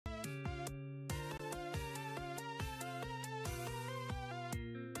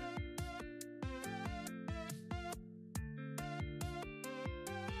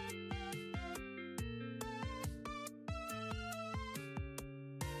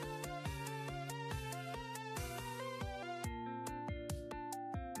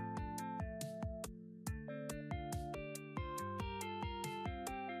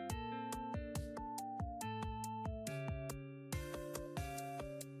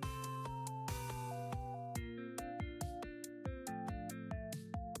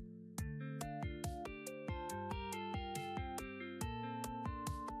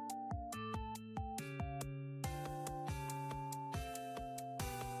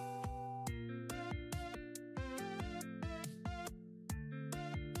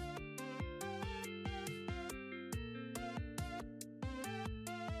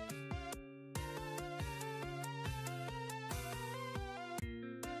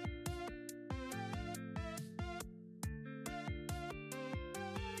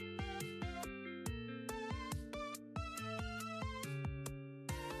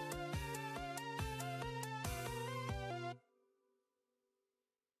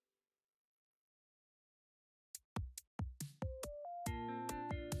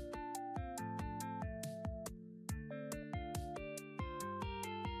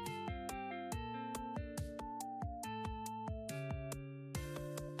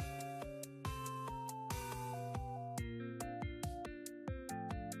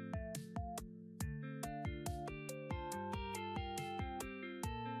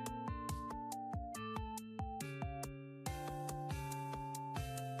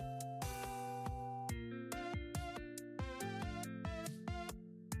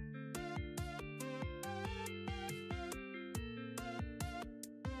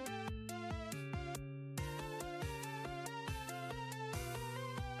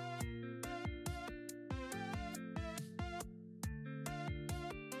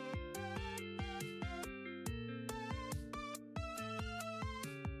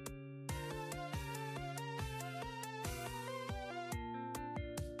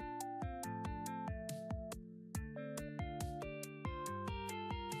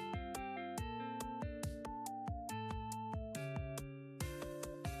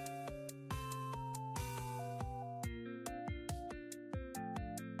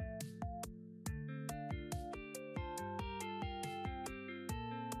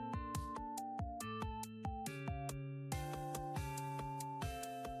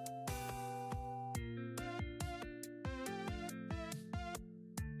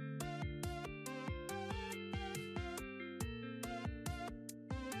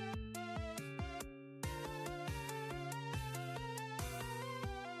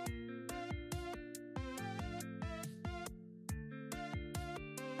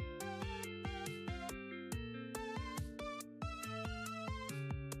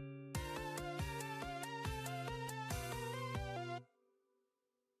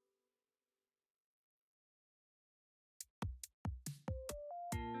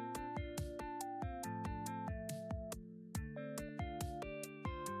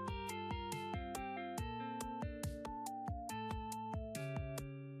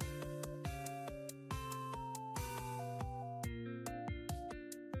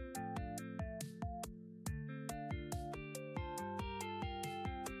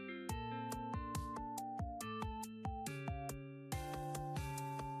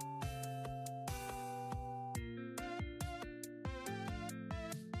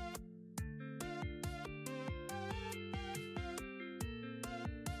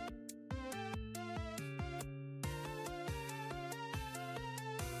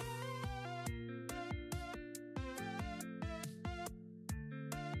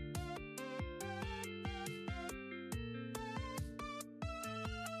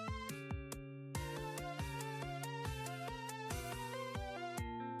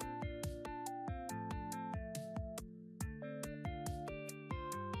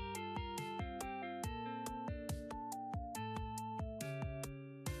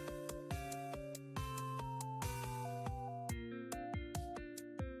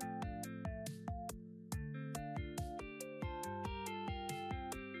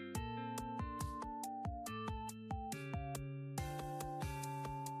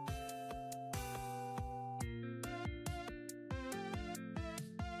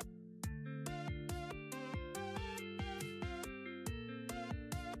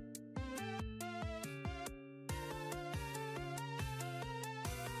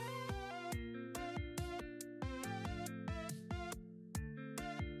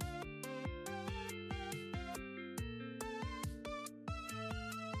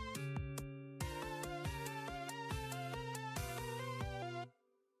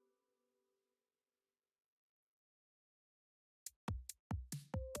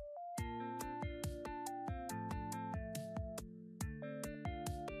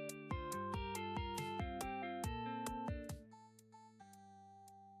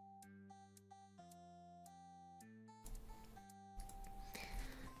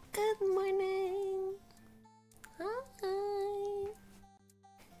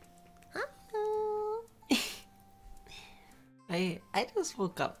I just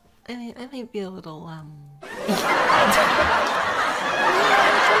woke up. I might be a little I'm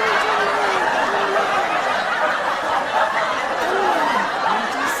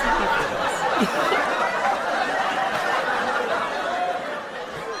too sleepy for this.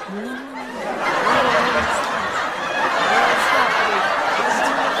 No, no, no, no. It's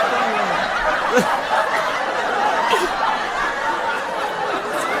too much going on.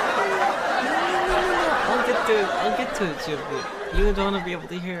 I'll get to it, Chippy. You don't want to be able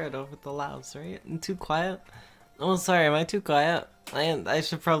to hear it over the louds, right? And too quiet? Oh, sorry, am I too quiet? I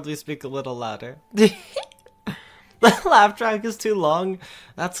should probably speak a little louder. The laugh track is too long.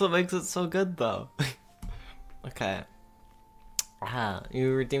 That's what makes it so good, though. Okay. Ah,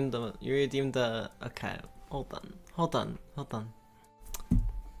 you redeemed the, okay. Hold on.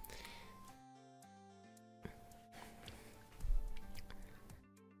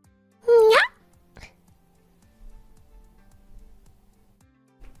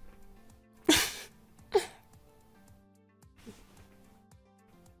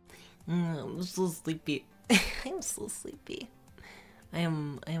 I'm so sleepy. I'm so sleepy. I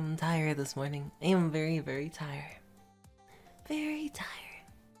am tired this morning. I am very, very tired. Very tired.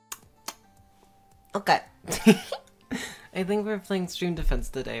 Okay. I think we're playing Stream Defense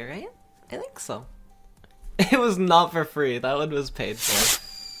today, right? I think so. It was not for free. That one was paid for.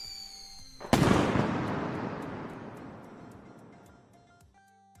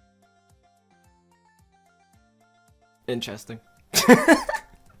 Interesting.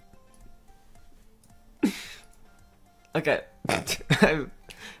 Okay.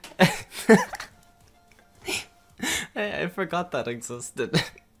 I forgot that existed.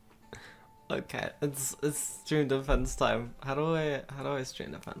 Okay, it's Stream Defense time. How do I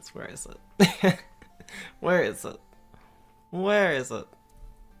Stream Defense? Where is it? Where is it? Where is it?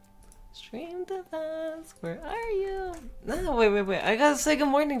 Stream Defense, where are you? No, wait. I gotta say good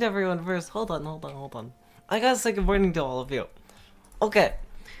morning to everyone first. Hold on. I gotta say good morning to all of you. Okay.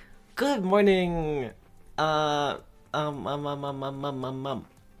 Good morning.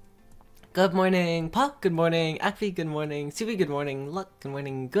 Good morning, Puck. Good morning, Akvi. Good morning, Subi. Good morning, Luck. Good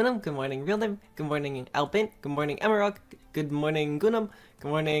morning, Gunam. Good morning, Real Name. Good morning, Albin. Good morning, Emerald. Good morning, Gunam. Good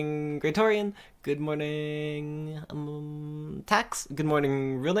morning, Greatorian. Good morning, Tax. Good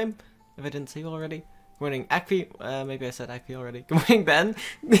morning, Real Name. If I didn't say you already. Good morning, Akvi. Maybe I said Akvi already. Good morning, Ben.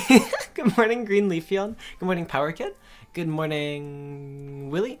 Good morning, Green Leafeon. Good morning, Power Kid. Good morning,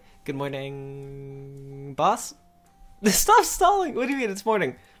 Willie. Good morning, Boss. Stop stalling! What do you mean it's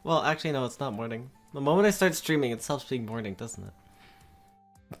morning? Well, actually, no, it's not morning. The moment I start streaming, it stops being morning, doesn't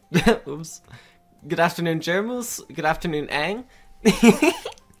it? Oops. Good afternoon, Jermus. Good afternoon, Ang. 3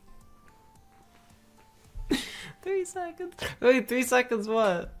 seconds. Wait, 3 seconds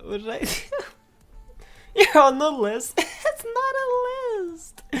what? What did I do? You're on the list. It's not a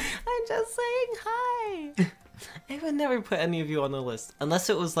list. I'm just saying hi. I would never put any of you on the list.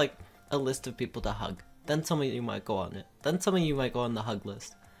 Unless it was like a list of people to hug. Then some of you might go on it. Then some of you might go on the hug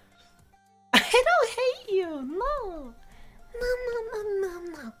list. I don't hate you! No! No.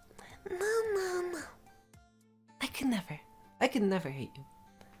 I can never hate you.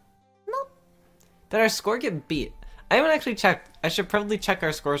 No. Did our score get beat? I haven't actually checked. I should probably check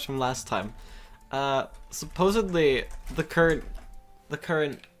our scores from last time. Supposedly the current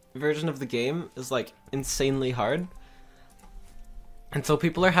version of the game is like insanely hard. And so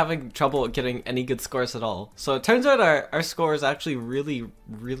people are having trouble getting any good scores at all. So it turns out our score is actually really,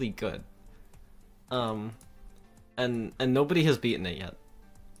 really good. And nobody has beaten it yet.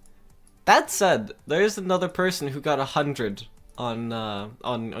 That said, there is another person who got 100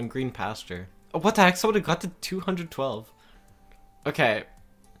 on Green Pasture. Oh, what the heck? Somebody got to 212. Okay,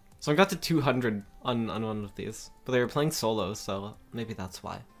 so I got to 200 on one of these, but they were playing solo, so maybe that's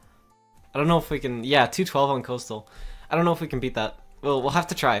why. I don't know if we can. Yeah, 212 on Coastal. I don't know if we can beat that. We'll have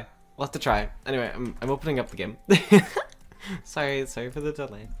to try. We'll have to try. Anyway, I'm opening up the game. sorry for the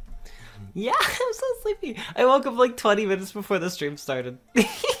delay. Yeah, I'm so sleepy. I woke up like 20 minutes before the stream started.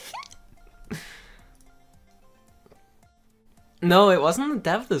 No, it wasn't the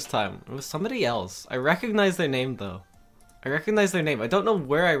dev this time. It was somebody else. I recognize their name though. I recognize their name. I don't know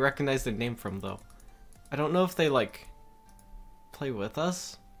where I recognize their name from though. I don't know if they like play with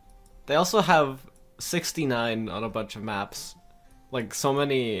us. They also have 69 on a bunch of maps. Like so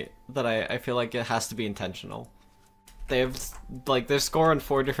many that I feel like it has to be intentional. They have like their score on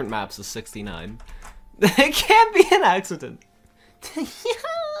 4 different maps is 69. It can't be an accident. Yeah.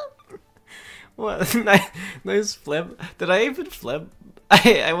 What? Nice flip. Did I even flip?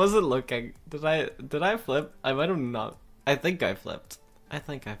 I wasn't looking. Did I flip? I might have not. I think I flipped. Did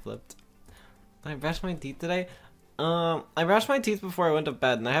I brush my teeth today? I brushed my teeth before I went to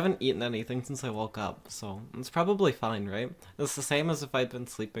bed, and I haven't eaten anything since I woke up, so it's probably fine, right? It's the same as if I'd been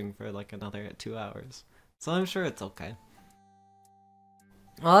sleeping for like another 2 hours, so I'm sure it's okay.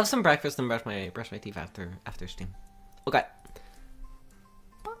 I'll have some breakfast and brush my teeth after stream. Okay.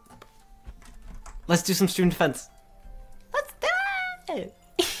 Let's do some stream defense. Let's do it!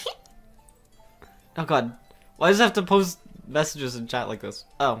 Oh god. Why does it have to post messages in chat like this?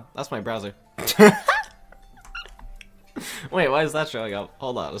 Oh, that's my browser. Wait, why is that showing up?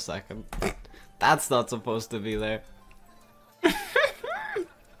 Hold on a second. That's not supposed to be there.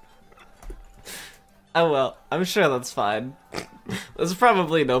 Oh well, I'm sure that's fine. There's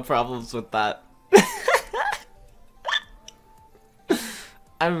probably no problems with that.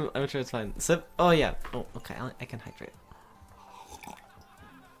 I'm sure it's fine. Sip. Oh yeah. Oh, okay. I can hydrate.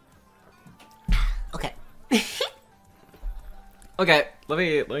 Okay. Okay. Let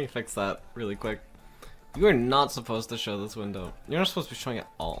me fix that really quick. You are not supposed to show this window. You're not supposed to be showing it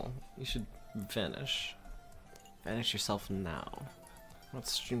all. You should vanish. Vanish yourself now.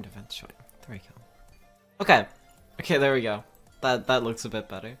 What's stream defense showing? There we go. Okay. Okay, there we go. That looks a bit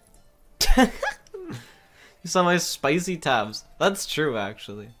better. You saw my spicy tabs. That's true,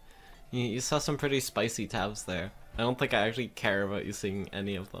 actually. You saw some pretty spicy tabs there. I don't think I actually care about you seeing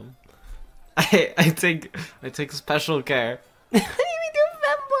any of them. I take special care. What do you mean do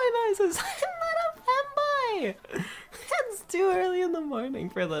femboy noises? I'm not a femboy! It's too early in the morning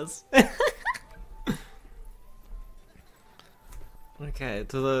for this. Okay,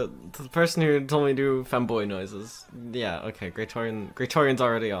 to the person who told me to do femboy noises. Yeah, okay, Greatorian's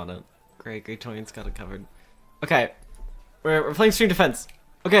already on it. Great, Greatorian's got it covered. Okay, we're playing stream defense.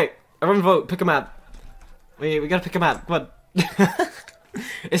 Okay, everyone vote, pick a map. We gotta pick a map, come on.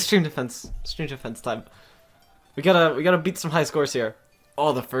 It's stream defense time. We gotta beat some high scores here.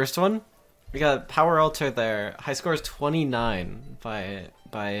 Oh, the first one? We got Power Altar there. High score is 29 by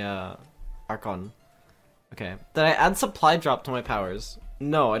Archon. Okay. Did I add supply drop to my powers?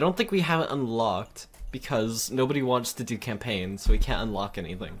 No, I don't think we have it unlocked because nobody wants to do campaign, so we can't unlock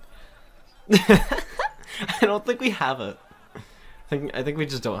anything. I don't think we have it. I think we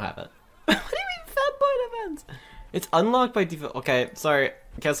just don't have it. What do you mean fanboy events? It's unlocked by default. Okay, sorry.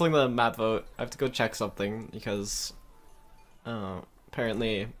 Canceling the map vote. I have to go check something because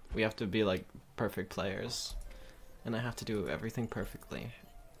apparently we have to be like perfect players. And I have to do everything perfectly.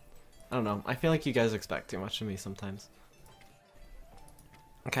 I don't know. I feel like you guys expect too much of me sometimes.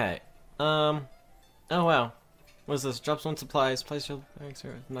 Okay. Oh wow. What is this? Drops one supplies, place your barracks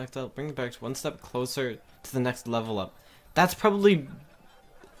are knocked out, bring the barracks one step closer to the next level up. That's probably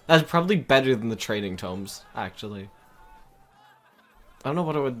better than the trading tomes, actually. I don't know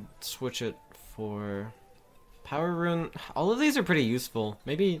what I would switch it for. Power rune. All of these are pretty useful.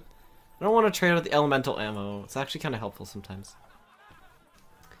 Maybe I don't want to trade out the elemental ammo. It's actually kind of helpful sometimes.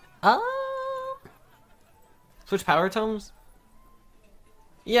 Switch power tomes?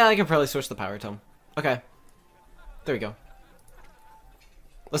 Yeah, I can probably switch the power tome. Okay. There we go.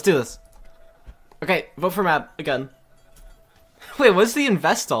 Let's do this. Okay, vote for map again. Wait, what's the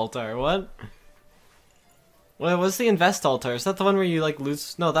invest altar? What? Wait, what's the invest altar? Is that the one where you like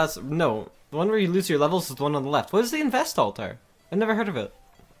lose? No, no. The one where you lose your levels is the one on the left. What is the invest altar? I've never heard of it.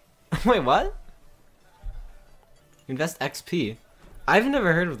 Wait, what? Invest XP. I've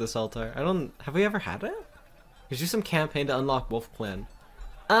never heard of this altar. Have we ever had it? There's just some campaign to unlock Wolf Clan.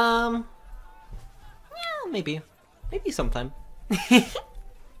 Yeah, maybe. Maybe sometime.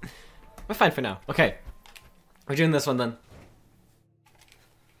 We're fine for now. Okay. We're doing this one then.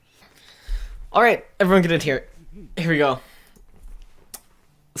 Alright, everyone get in here. Here we go.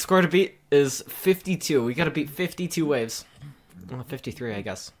 The score to beat is 52. We gotta beat 52 waves. Well, 53, I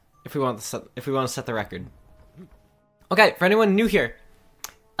guess. If we want to set the record. Okay, for anyone new here,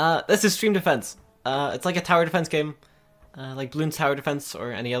 this is Stream Defense. It's like a tower defense game, like Bloons Tower Defense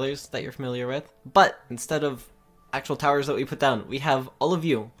or any others that you're familiar with. But instead of actual towers that we put down, we have all of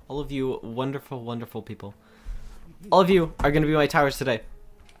you wonderful, wonderful people. All of you are going to be my towers today.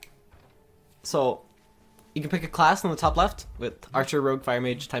 So, you can pick a class on the top left with Archer, Rogue, Fire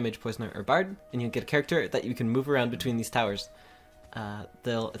Mage, Time Mage, Poisoner, or Bard, and you get a character that you can move around between these towers.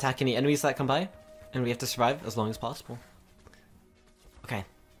 They'll attack any enemies that come by, and we have to survive as long as possible. Okay,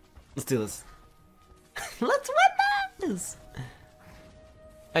 let's do this. Let's win this!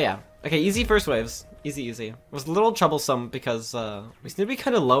 Oh yeah, okay, easy first waves. Easy, easy. It was a little troublesome because we seem to be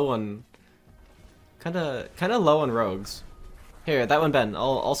kind of low on, kind of low on rogues. Here, that one, Ben.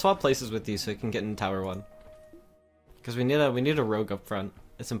 I'll swap places with you so you can get in Tower 1. Because we need a rogue up front.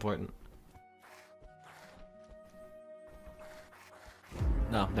 It's important.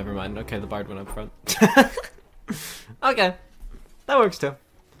 No, never mind. Okay, the Bard went up front. Okay, that works too.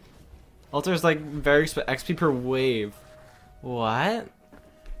 Altar's like very XP per wave. What?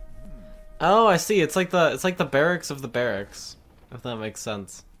 Oh, I see. It's like the barracks of the barracks, if that makes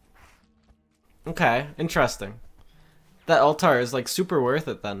sense. Okay, interesting. That altar is like super worth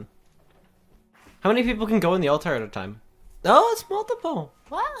it then. How many people can go in the altar at a time? Oh, it's multiple.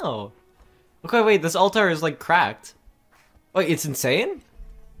 Wow. Okay, wait, this altar is like cracked. Wait, it's insane?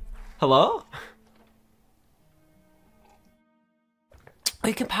 Hello? Oh,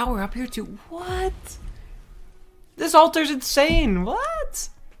 you can power up here too. What? This altar's insane. What?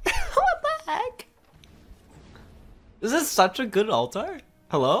 What the heck? Is this such a good altar?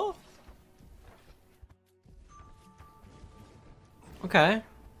 Hello? Okay.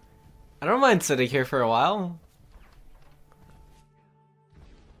 I don't mind sitting here for a while.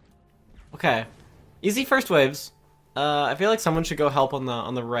 Okay. Easy first waves. I feel like someone should go help on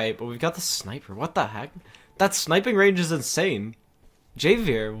the right, but we've got the sniper. What the heck? That sniping range is insane.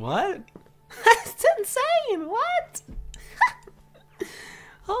 Javier, what? That's insane, what?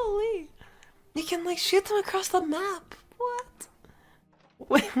 Holy. You can like shoot them across the map. What?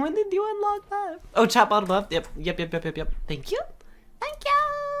 When did you unlock that? Oh, chat bottom left. Yep. Thank you. Thank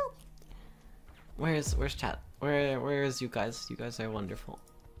you. Where's chat? Where is you guys? You guys are wonderful.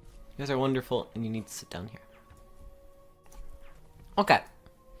 You guys are wonderful, and you need to sit down here. Okay.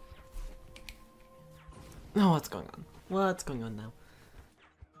 Oh, what's going on? What's going on now?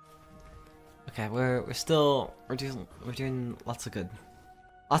 Okay, we're doing lots of good.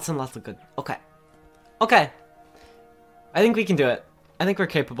 Lots and lots of good. Okay. Okay. I think we can do it. I think we're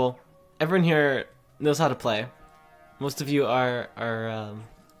capable. Everyone here knows how to play. Most of you are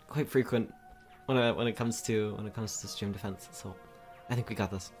quite frequent when it comes to stream defense. So I think we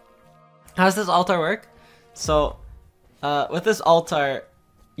got this. How does this altar work? So with this altar,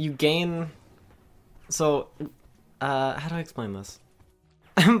 you gain. So how do I explain this?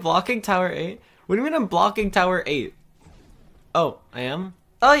 I'm blocking Tower 8? What do you mean I'm blocking Tower 8? Oh, I am?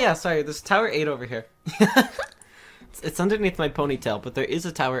 Oh yeah, sorry, there's Tower 8 over here. It's underneath my ponytail, but there is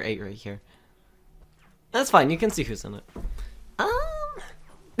a Tower 8 right here. That's fine, you can see who's in it.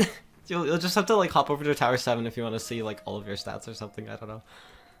 You'll just have to like hop over to Tower 7 if you want to see like all of your stats or something, I don't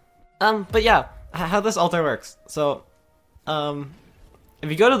know. But yeah, how this altar works. So, if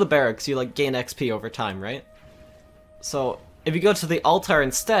you go to the barracks, you like gain XP over time, right? So, if you go to the altar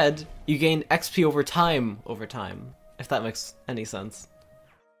instead, you gain XP over time, if that makes any sense.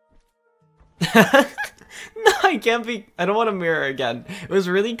 No, I can't be. I don't want to mirror again. It was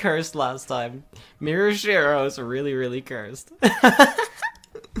really cursed last time. Mirror Shiro is really, really cursed.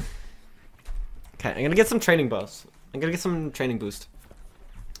 Okay, I'm gonna get some training boost. I'm gonna get some training boost.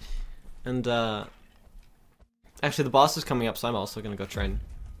 And, actually, the boss is coming up, so I'm also gonna go train.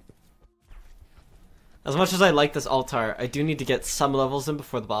 As much as I like this altar, I do need to get some levels in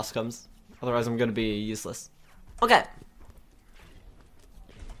before the boss comes. Otherwise, I'm gonna be useless. Okay.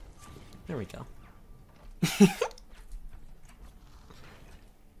 There we go.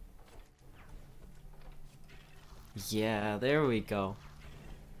 Yeah, there we go.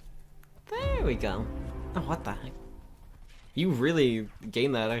 There we go. Oh, what the heck? You really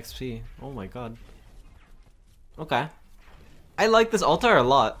gained that XP. Oh my god. Okay. I like this altar a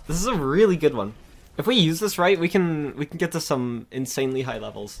lot. This is a really good one. If we use this right, we can get to some insanely high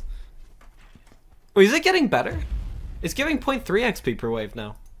levels. Wait, is it getting better? It's giving 0.3 XP per wave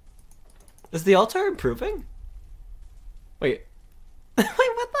now. Is the altar improving? Wait. Wait,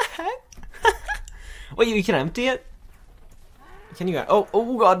 what the heck? Wait, you can empty it? Can you?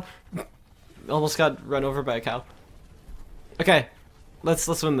 Oh god. Almost got run over by a cow. Okay. Let's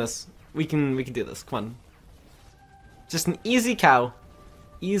win this. We can do this. Come on. Just an easy cow.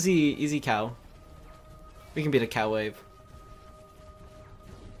 Easy cow. We can beat a cow wave.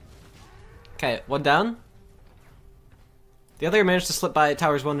 Okay, one down. The other managed to slip by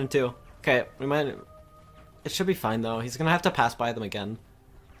towers 1 and 2. Okay, we might. It should be fine though. He's gonna have to pass by them again.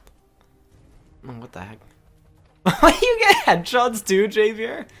 Oh, what the heck? Why you get headshots too,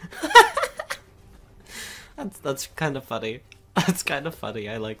 Javier? That's kind of funny. That's kind of funny.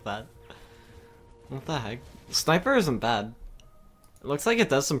 I like that. What the heck? Sniper isn't bad. It looks like it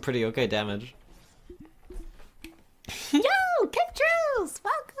does some pretty okay damage. Yo, K-Truce!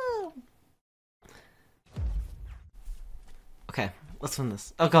 Welcome! Okay, let's win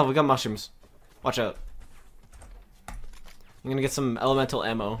this. Oh god, we got mushrooms. Watch out. I'm gonna get some elemental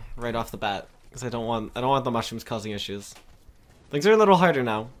ammo right off the bat. Because I don't want the mushrooms causing issues. Things are a little harder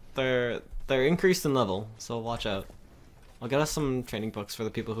now. They're increased in level, so watch out. I'll get us some training books for the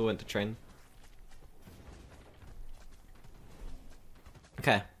people who went to train.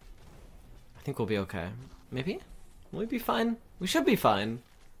 Okay. I think we'll be okay. Maybe? Will we be fine? We should be fine.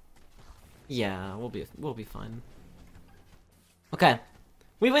 Yeah, we'll be fine. Okay.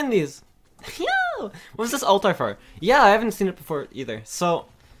 We win these. Yo! What was this altar for? Yeah, I haven't seen it before either. So,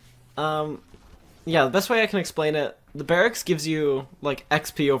 yeah, the best way I can explain it, the barracks gives you like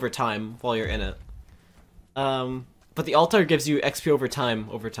XP over time while you're in it. But the altar gives you XP over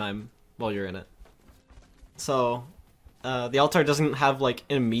time while you're in it. So, the altar doesn't have like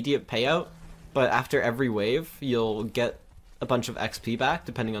an immediate payout, but after every wave, you'll get a bunch of XP back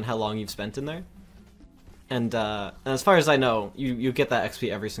depending on how long you've spent in there. And as far as I know, you get that XP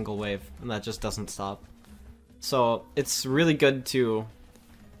every single wave, and that just doesn't stop. So it's really good to,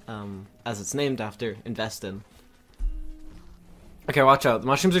 as it's named after, invest in. Okay, watch out. The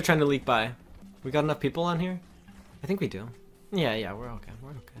mushrooms are trying to leak by. We got enough people on here? I think we do. Yeah, we're okay.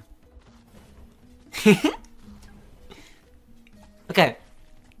 We're okay. Okay.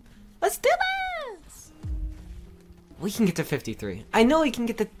 Let's do this! We can get to 53. I know we can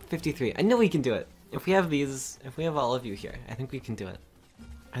get to 53. I know we can do it. If we have these, if we have all of you here, I think we can do it.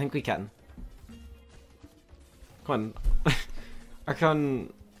 I think we can. Come on.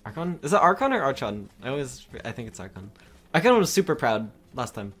 Archon, is it Archon or Archon? I think it's Archon. Archon was super proud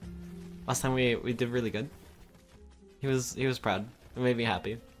last time. Last time we did really good. He was proud. It made me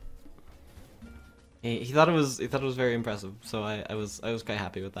happy. He thought it was very impressive, so I was quite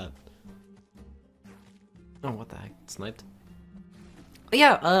happy with that. Oh, what the heck? Sniped. But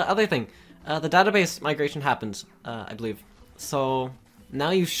yeah, other thing. The database migration happened, I believe. So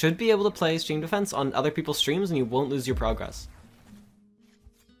now you should be able to play Stream Defense on other people's streams and you won't lose your progress.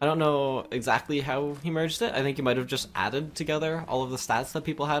 I don't know exactly how he merged it. I think he might have just added together all of the stats that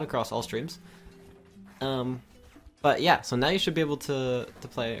people had across all streams. But yeah, so now you should be able to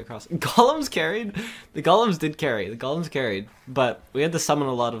play across. Golems carried? The golems did carry. The golems carried. But we had to summon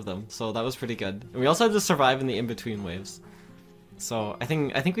a lot of them, so that was pretty good. And we also had to survive in the in-between waves. So I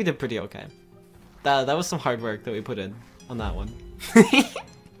think we did pretty okay. That was some hard work that we put in on that one.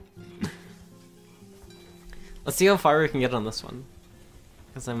 Let's see how far we can get on this one.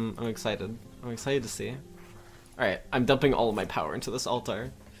 Because I'm excited. I'm excited to see. Alright, I'm dumping all of my power into this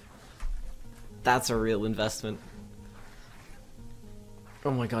altar. That's a real investment.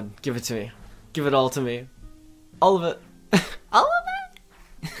 Oh my god, give it to me. Give it all to me. All of it. All of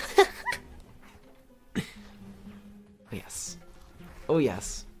it? Oh yes. Oh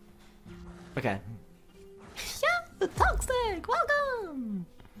yes. Okay. Yeah, the toxic! Welcome!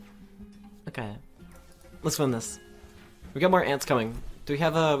 Okay. Let's win this. We got more ants coming. Do we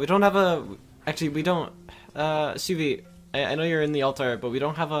have a... We don't have a... Actually, we don't... Suvi, I know you're in the altar, but we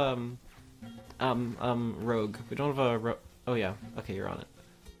don't have a... rogue. We don't have a oh yeah. Okay, you're on it.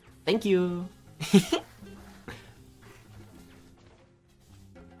 Thank you!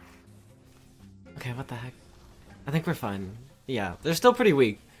 Okay, what the heck? I think we're fine. Yeah, they're still pretty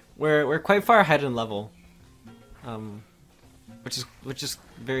weak. We're quite far ahead in level. Which is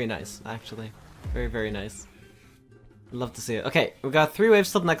very nice, actually. Very nice. Love to see it. Okay, we got 3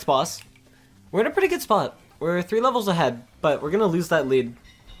 waves till the next boss. We're in a pretty good spot. We're 3 levels ahead, but we're gonna lose that lead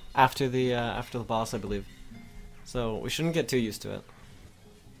after the boss, I believe. So we shouldn't get too used to it.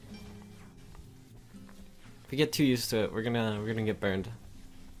 If we get too used to it, we're gonna get burned.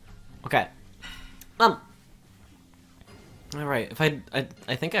 Okay. Alright, if I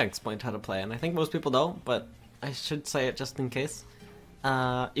think I explained how to play, and I think most people don't, but I should say it just in case.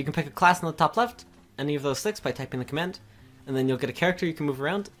 You can pick a class in the top left, any of those 6 by typing the command, and then you'll get a character you can move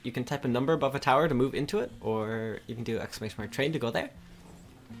around. You can type a number above a tower to move into it, or you can do !train to go there.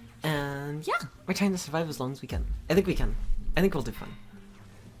 And yeah, we're trying to survive as long as we can. I think we can. I think we'll do fine.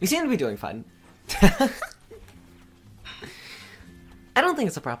 We seem to be doing fine. I don't think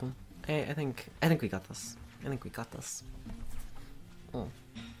it's a problem. I think we got this. I think we got this. Oh.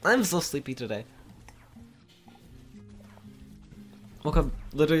 I'm so sleepy today. Woke up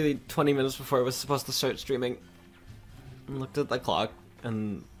literally 20 minutes before I was supposed to start streaming. And looked at the clock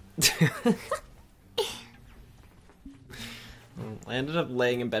and I ended up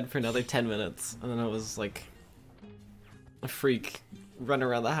laying in bed for another 10 minutes, and then I was like a freak, run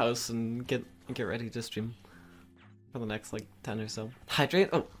around the house and get ready to stream for the next like 10 or so. Hydrate?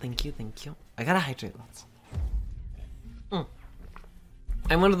 Oh, thank you. I gotta hydrate lots.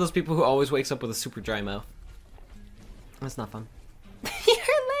 I'm one of those people who always wakes up with a super dry mouth. That's not fun. You're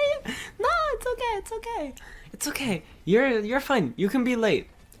late! No, it's okay. It's okay. You're fine. You can be late.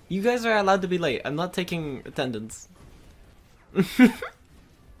 You guys are allowed to be late. I'm not taking attendance. It's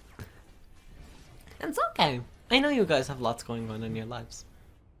okay. I know you guys have lots going on in your lives.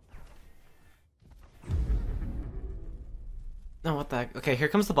 Oh, what the heck? Okay, here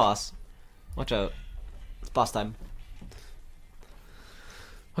comes the boss. Watch out. It's boss time.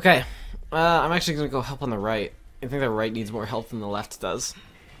 Okay, I'm actually gonna go help on the right. I think the right needs more help than the left does.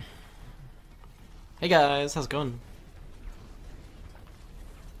 Hey guys, how's it going?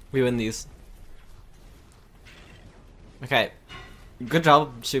 We win these. Okay. Good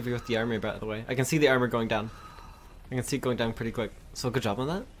job, Shuvi, with the armor, by the way. I can see the armor going down. I can see it going down pretty quick. So good job on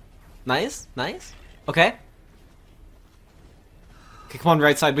that. Nice, nice. Okay. Okay, come on,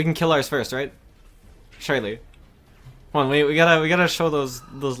 right side. We can kill ours first, right? Surely. Come on, we gotta show those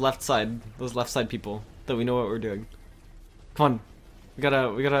left side people that we know what we're doing. Come on. We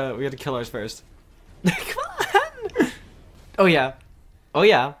gotta kill ours first. Come on! Oh yeah. Oh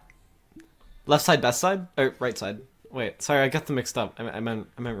yeah. Left side, best side? Or right side? Wait, sorry, I got them mixed up. I meant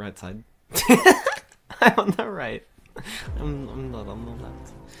right side. I'm on the right. I'm not on the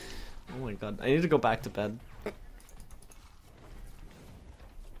left. Oh my god, I need to go back to bed.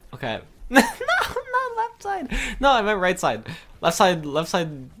 Okay. No, not left side. No, I meant right side. Left side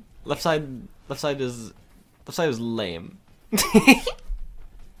is lame.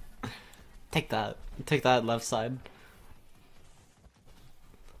 Take that. Take that, left side.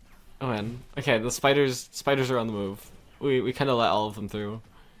 Oh man. Okay, the spiders are on the move. We kind of let all of them through.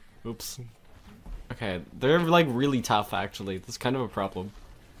 Oops. Okay, they're like really tough actually. That's kind of a problem.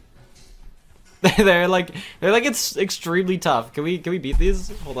 they're like it's extremely tough. Can we beat these?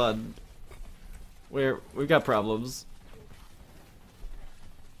 Hold on. We've got problems.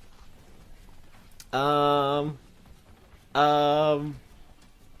 Guys,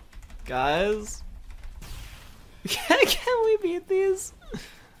 can we beat these?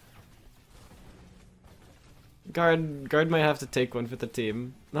 Guard might have to take one for the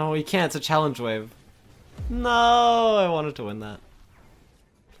team. No, he can't. It's a challenge wave. No, I wanted to win that.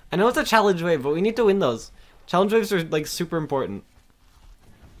 I know it's a challenge wave, but we need to win those. Challenge waves are like super important.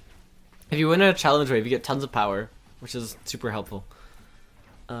 If you win a challenge wave, you get tons of power, which is super helpful.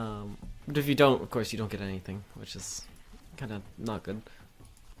 But if you don't, of course, you don't get anything, which is kind of not good.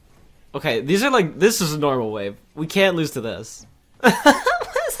 Okay, these are like, this is a normal wave. We can't lose to this. What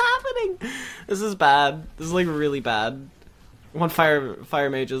is happening? This is bad. This is like really bad. One fire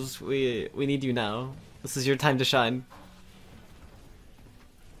mages, we need you now. This is your time to shine.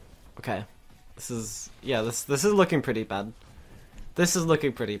 Okay. This is looking pretty bad. This is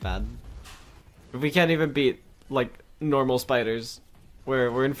looking pretty bad. If we can't even beat like normal spiders,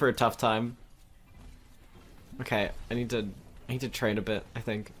 we're in for a tough time. Okay, I need to train a bit, I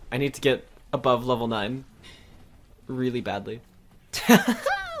think. I need to get above level 9 really badly. This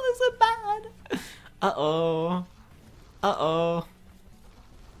is bad. Uh-oh. Uh-oh.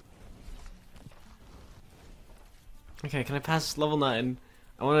 Okay, can I pass level 9?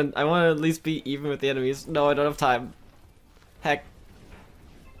 I wanna at least be even with the enemies. No, I don't have time. Heck.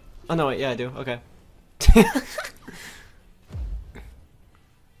 Oh no, wait, yeah I do. Okay.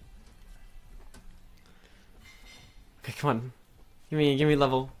 Okay, come on. Give me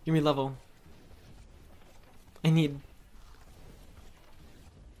level. Give me level. I need.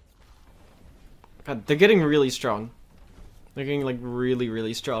 God, they're getting really strong. They're getting like really,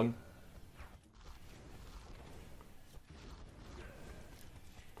 really strong.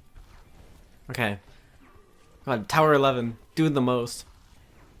 Okay. God, Tower 11, doing the most.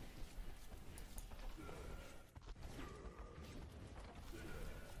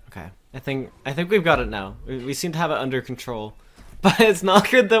 Okay, I think we've got it now. We seem to have it under control, but it's not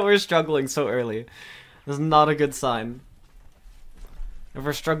good that we're struggling so early. This is not a good sign. If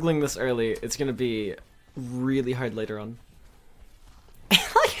we're struggling this early, it's gonna be really hard later on.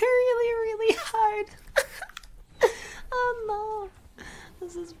 Like really, really hard. Oh no,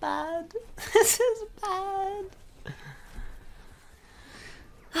 this is bad. This is bad.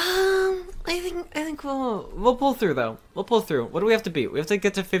 I think we'll pull through though. We'll pull through. What do we have to beat? We have to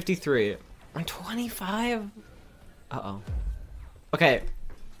get to 53. I'm 25. Uh-oh. Okay.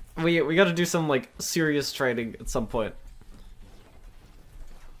 We got to do some like serious training at some point.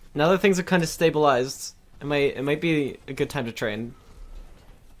 Now that things are kind of stabilized, it might be a good time to train.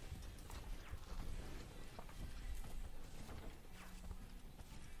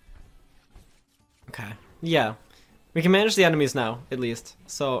 Okay. Yeah. We can manage the enemies now, at least.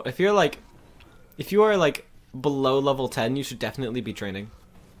 So if you are like below level 10, you should definitely be training.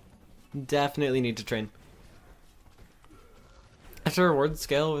 Definitely need to train. I have to reward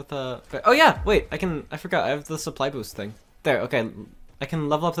scale with oh yeah, wait, I forgot, I have the supply boost thing. There, okay, I can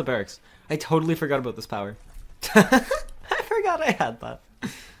level up the barracks. I totally forgot about this power. I forgot I had that.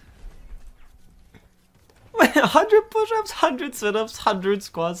 Wait, 100 push-ups, 100 sit-ups, 100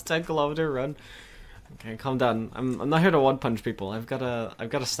 squats, 10-kilometer run. Okay, calm down. I'm not here to one punch people. I've got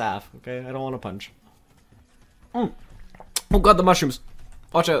a staff. Okay, I don't want to punch. Oh god, the mushrooms.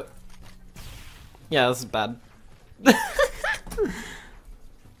 Watch out. Yeah, this is bad.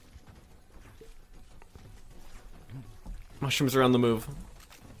 Mushrooms are on the move.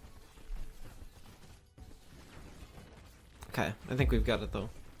 Okay, I think we've got it though.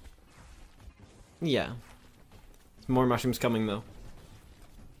 Yeah. More mushrooms coming though.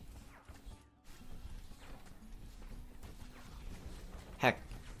 Heck.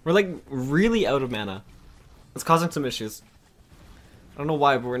 We're like really out of mana. It's causing some issues. I don't know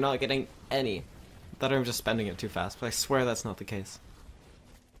why, but we're not getting any. I thought I'm just spending it too fast, but I swear that's not the case.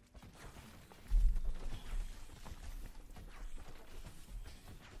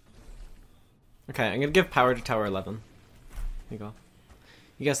 Okay, I'm gonna give power to Tower 11. There you go.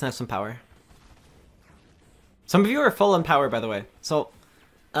 You guys can have some power. Some of you are full on power, by the way. So,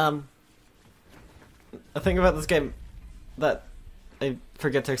 a thing about this game that I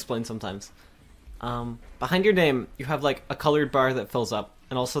forget to explain sometimes. Behind your name, you have like a colored bar that fills up,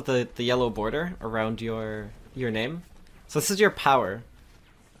 and also the yellow border around your name. So this is your power.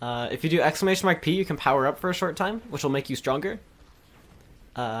 If you do !P, you can power up for a short time, which will make you stronger.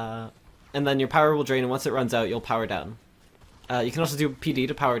 And then your power will drain, and once it runs out, you'll power down. You can also do PD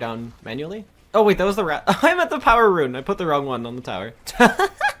to power down manually. Oh wait, that was the rat. I'm at the power rune. I put the wrong one on the tower.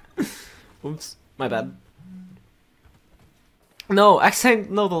 Oops, my bad. No,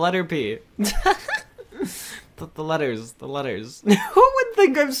 no, the letter P. the letters, the letters. Who would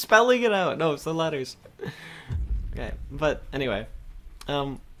think I'm spelling it out? No, it's the letters. Okay, but anyway.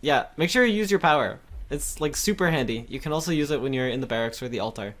 Yeah, make sure you use your power. It's like super handy. You can also use it when you're in the barracks or the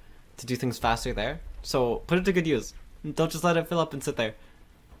altar to do things faster there. So put it to good use. Don't just let it fill up and sit there.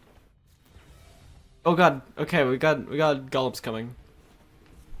 Oh god, okay, we got gollups coming.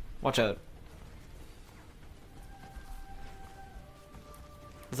 Watch out.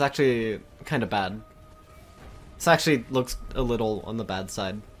 It's actually kind of bad. This actually looks a little on the bad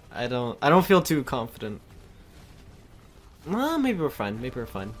side. I don't feel too confident. Well, maybe we're fine. Maybe we're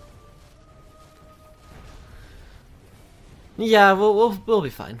fine. Yeah, we'll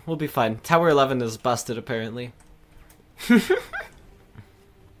be fine. We'll be fine. Tower 11 is busted apparently.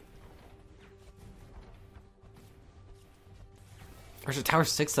 Or is it Tower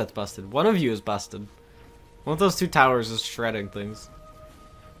 6 that's busted? One of you is busted. One of those two towers is shredding things.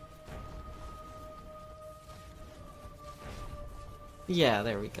 Yeah,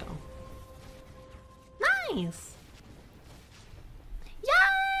 there we go. Nice!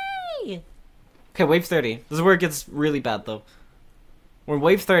 Yay! Okay, wave 30. This is where it gets really bad though. We're in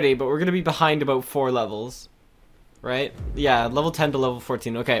wave 30, but we're gonna be behind about 4 levels. Right? Yeah, level 10 to level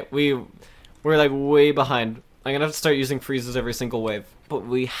 14. Okay, we're like way behind. I'm gonna have to start using freezes every single wave. But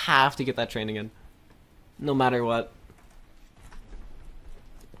we have to get that training in. No matter what.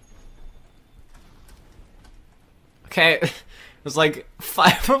 Okay, there's like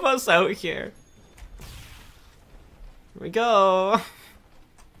 5 of us out here. Here we go.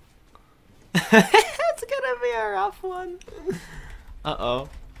 It's gonna be a rough one. Uh-oh.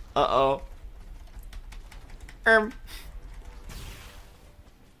 Uh-oh.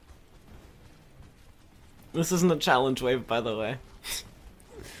 This isn't a challenge wave, by the way.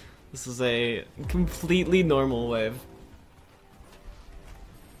 This is a completely normal wave.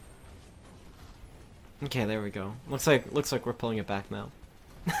 Okay, there we go. Looks like we're pulling it back now.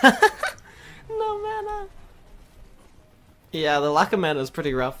 No mana. Yeah, the lack of mana is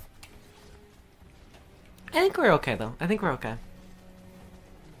pretty rough. I think we're okay though. I think we're okay.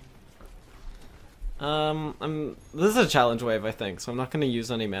 This is a challenge wave, I think, so I'm not gonna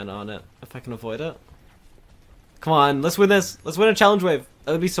use any mana on it if I can avoid it. Come on, let's win this. Let's win a challenge wave.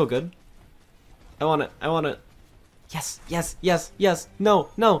 That would be so good. I want it. I want it. Yes, yes, yes, yes. No,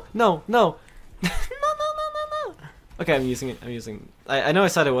 no, no, no. No, no, no, no, no. Okay, I'm using it. I know I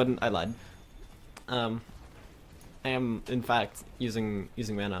said I wouldn't. I lied. I am, in fact, using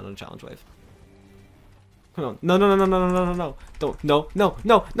mana on a challenge wave. Come on. No, no, no, no, no, no, no, no. Don't. No, no,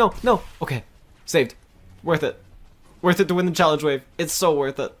 no, no, no. Okay. Saved. Worth it. Worth it to win the challenge wave. It's so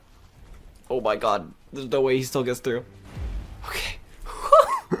worth it. Oh my god. There's no way he still gets through. Okay.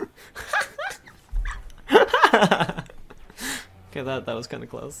 Okay, that was kind of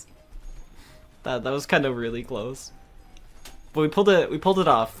close. That was kind of really close. But we pulled it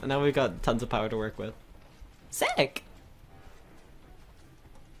off, and now we've got tons of power to work with. Sick.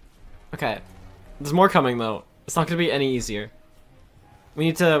 Okay. There's more coming though. It's not gonna be any easier. We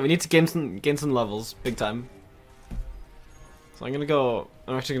need to gain some levels, big time. So I'm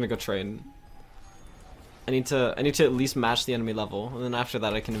actually gonna go train. I need to at least match the enemy level, and then after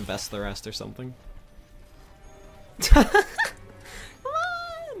that I can invest the rest or something. Come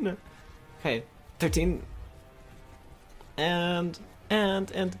on! Okay, 13. And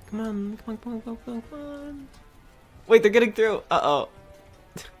And come on, come on, come on, come on, come on, come on. Wait, they're getting through. Uh-oh.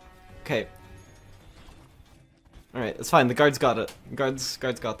 Okay. Alright, it's fine. The guards got it. Guards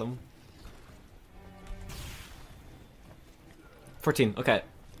got them. 14. Okay.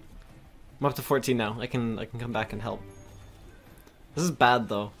 I'm up to 14 now. I can come back and help. This is bad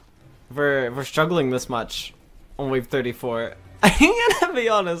though. If we're struggling this much on wave 34, I'm gonna be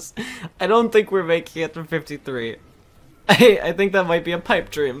honest. I don't think we're making it to 53. I think that might be a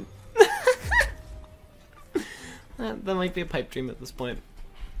pipe dream. That might be a pipe dream at this point.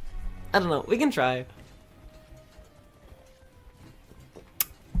 I don't know. We can try.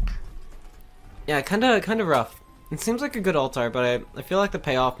 Yeah, kind of rough. It seems like a good altar, but I feel like the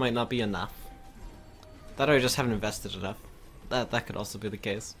payoff might not be enough. That or I just haven't invested enough. That could also be the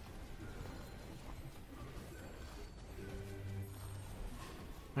case.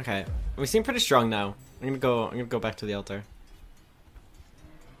 Okay, we seem pretty strong now. I'm gonna go back to the altar.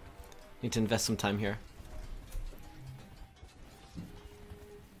 Need to invest some time here.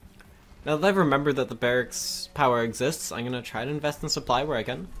 Now that I've remembered that the barracks power exists, I'm gonna try to invest in supply where I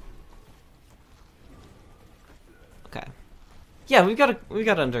can. Okay. Yeah, we got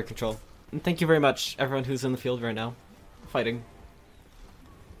it under control. And thank you very much, everyone who's in the field right now, fighting.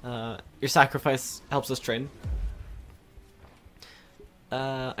 Your sacrifice helps us train.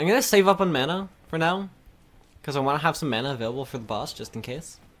 I'm gonna save up on mana for now, because I want to have some mana available for the boss just in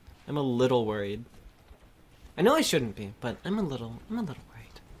case. I'm a little worried. I know I shouldn't be, but I'm a little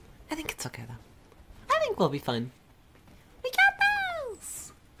worried. I think it's okay though. I think we'll be fine. We got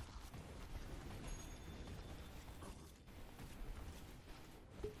this.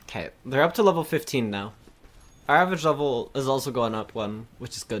 Okay, they're up to level 15 now. Our average level is also going up one,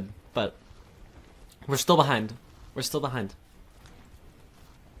 which is good, but we're still behind. We're still behind.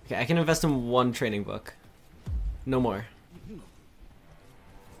 Okay, I can invest in one training book. No more.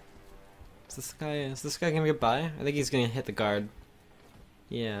 Is this guy gonna get by? I think he's gonna hit the guard.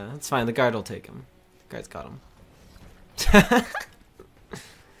 Yeah, that's fine. The guard will take him. The guard's got him.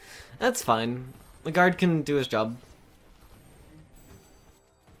 That's fine. The guard can do his job.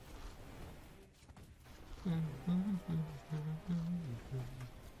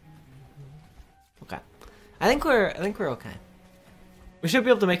 Okay. I think we're okay. We should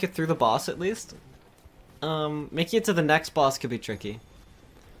be able to make it through the boss at least. Making it to the next boss could be tricky.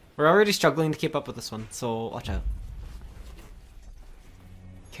 We're already struggling to keep up with this one, so watch out.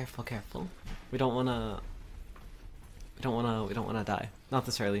 Careful, careful. We don't wanna die. Not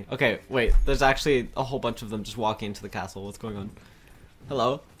this early. Okay, wait, there's actually a whole bunch of them just walking into the castle. What's going on?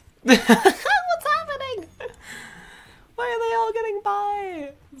 Hello? What's happening? Why are they all getting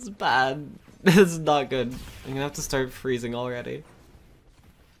by? This is bad. This is not good. I'm gonna have to start freezing already.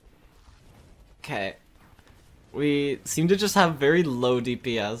 Okay. We seem to just have very low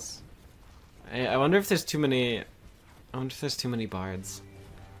DPS. I wonder if there's too many... I wonder if there's too many bards.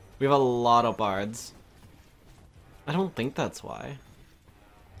 We have a lot of bards. I don't think that's why.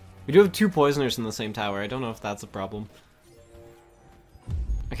 We do have 2 poisoners in the same tower. I don't know if that's a problem.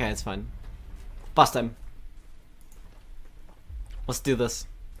 Okay, it's fine. Boss time. Let's do this.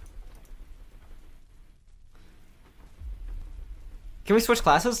 Can we switch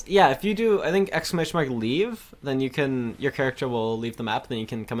classes? Yeah, if you do, I think ! leave, then you can, your character will leave the map, then you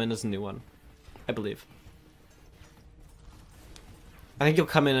can come in as a new one. I believe. I think you'll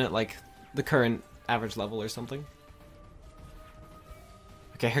come in at like the current average level or something.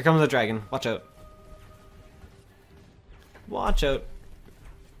 Okay, here comes the dragon. Watch out. Watch out.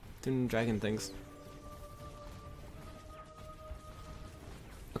 Doing dragon things.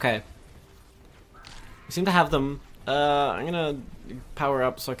 Okay. We seem to have them. I'm gonna power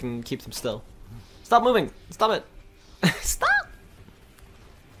up so I can keep them still. Stop moving! Stop it! Stop!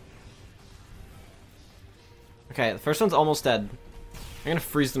 Okay, the first one's almost dead. I'm gonna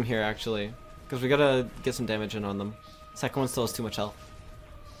freeze them here actually, because we gotta get some damage in on them. Second one still has too much health.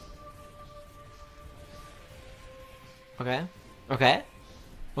 Okay. Okay.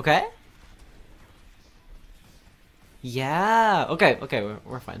 Okay. Yeah. Okay. Okay.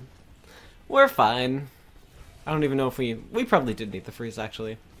 We're fine. We're fine. I don't even know if we probably did need the freeze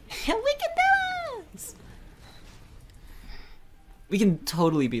actually. We can do this. We can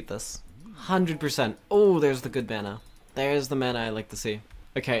totally beat this. 100%. Oh, there's the good mana. There's the mana I like to see.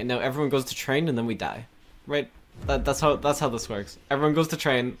 Okay, now everyone goes to train and then we die. Right? That's how this works. Everyone goes to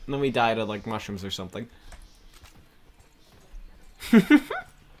train and then we die to like mushrooms or something.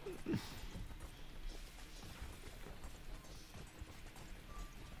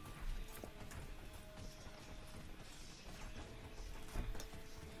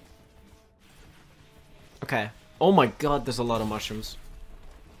 Okay. Oh my god, there's a lot of mushrooms.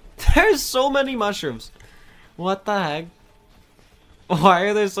 There's so many mushrooms. What the heck? Why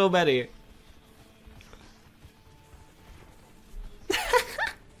are there so many?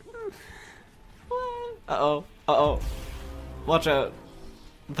 Uh-oh. Uh-oh. Watch out.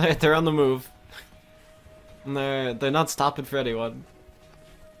 They're on the move. And they're not stopping for anyone.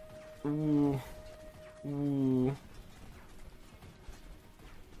 Ooh. Ooh.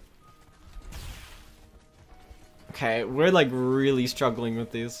 Okay, we're like really struggling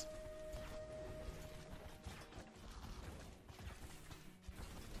with these.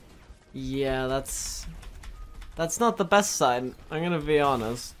 Yeah, that's not the best sign. I'm gonna be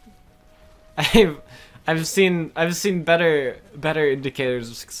honest. I've seen better indicators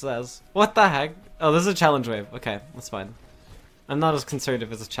of success. What the heck? Oh, this is a challenge wave. Okay, that's fine. I'm not as concerned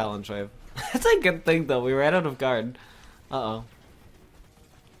if it's a challenge wave. It's a good thing though. We ran out of guard. Uh-oh.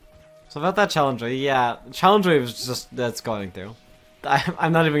 So about that challenge wave, yeah, challenge wave is just that's going through.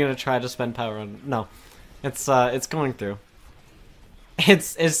 I'm not even gonna try to spend power on. No, it's going through.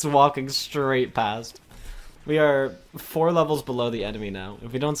 It's walking straight past. We are 4 levels below the enemy now.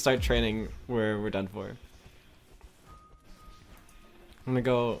 If we don't start training, we're done for. I'm gonna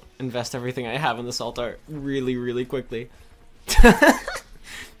go invest everything I have in this altar really quickly.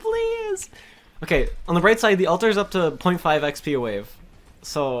 Please. Okay, on the right side, the altar is up to 0.5 XP a wave,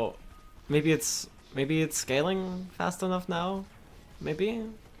 so maybe it's scaling fast enough now. Maybe.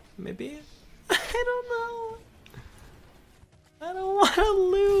 I don't know. I don't want to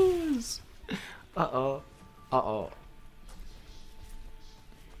lose. Uh-oh. Uh-oh.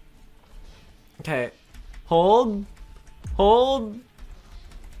 Okay. Hold. Hold.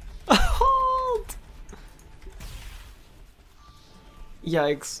 Hold.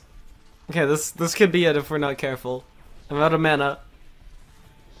 Yikes. Okay, this could be it if we're not careful. I'm out of mana.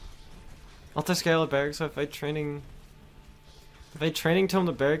 Altar scale of barracks, so if I training tome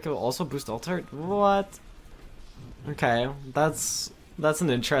the barrack, it will also boost altar? What? Okay, that's an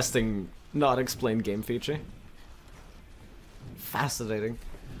interesting not explained game feature. Fascinating.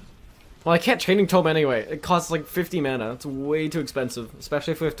 Well, I can't training tome anyway. It costs like 50 mana. It's way too expensive,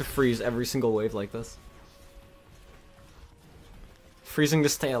 especially if we have to freeze every single wave like this. Freezing to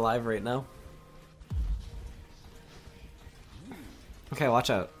stay alive right now. Okay, watch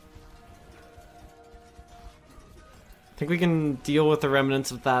out. I think we can deal with the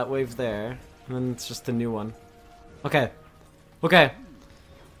remnants of that wave there, and then it's just a new one. Okay. Okay.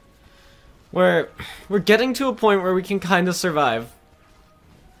 We're getting to a point where we can kind of survive.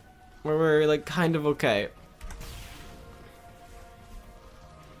 Where we're like kind of okay.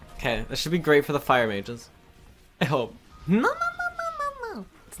 Okay, this should be great for the fire mages. I hope. No.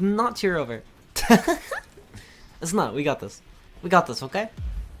 It's not cheer over. It's not. We got this. We got this, okay?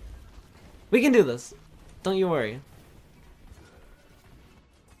 We can do this. Don't you worry.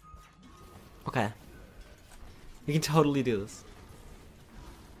 Okay. We can totally do this.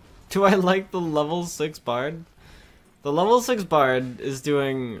 Do I like the level 6 bard? The level 6 bard is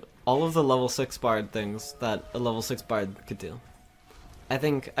doing all of the level 6 bard things that a level 6 bard could do. I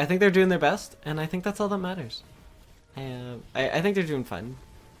think they're doing their best, and I think that's all that matters. I think they're doing fine.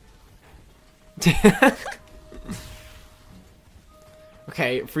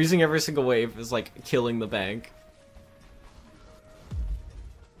 Okay, freezing every single wave is like killing the bank.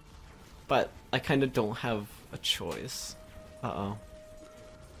 But I kind of don't have a choice. Uh-oh.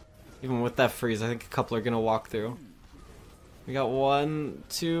 Even with that freeze, I think a couple are gonna walk through. We got 1,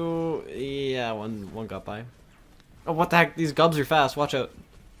 2, yeah, one got by. Oh, what the heck? These gubs are fast. Watch out.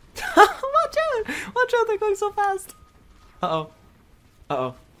 Watch out! Watch out, they're going so fast. Uh-oh.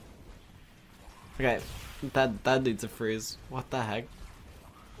 Uh-oh. Okay, that needs a freeze. What the heck?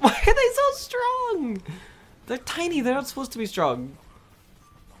 Why are they so strong? They're tiny, they're not supposed to be strong.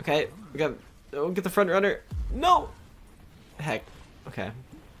 Okay, we got, oh, get the front runner. No! Heck, okay.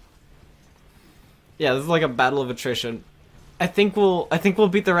 Yeah, this is like a battle of attrition. I think we'll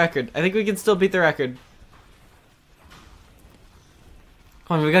beat the record. I think we can still beat the record.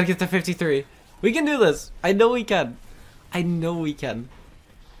 Come on, we gotta get to 53. We can do this. I know we can. I know we can.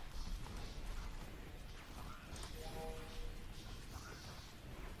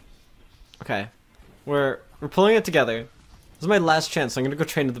 Okay, we're pulling it together. This is my last chance, so I'm gonna go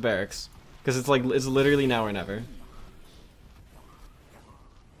train at the barracks. Because it's like, it's literally now or never.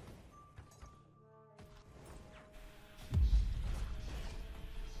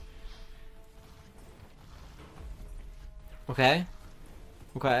 Okay.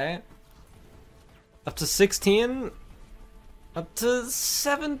 Okay. Up to 16. Up to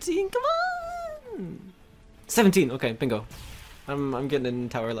 17. Come on. 17. Okay, bingo. I'm getting in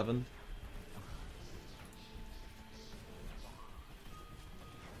tower 11.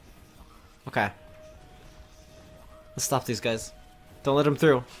 Okay. Let's stop these guys. Don't let them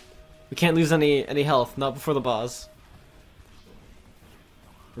through. We can't lose any health, not before the boss.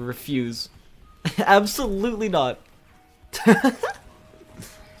 Refuse. Absolutely not.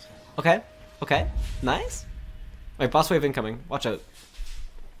 Okay. Okay. Nice. Wait, boss wave incoming. Watch out.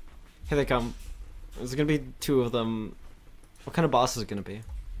 Here they come. There's gonna be 2 of them. What kind of boss is it gonna be? I'm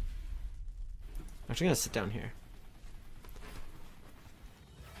actually gonna sit down here.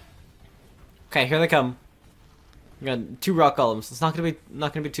 Okay, here they come. We got 2 rock golems. It's not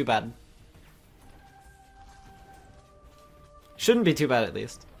gonna be too bad. Shouldn't be too bad at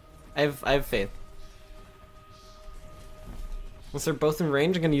least. I have faith. Once they're both in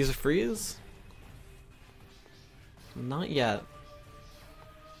range, I'm gonna use a freeze. Not yet.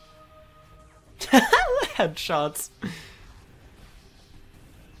 Headshots.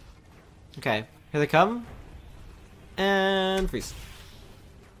 Okay, here they come. And freeze.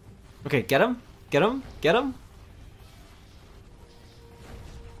 Okay, get him. Get him. Get him.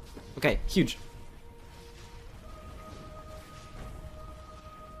 Okay, huge.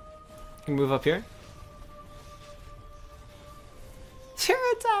 Can move up here.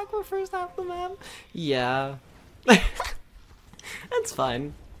 Sure, attack for first half of the map. Yeah. That's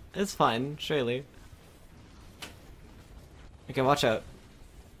fine. It's fine, surely. Okay, watch out.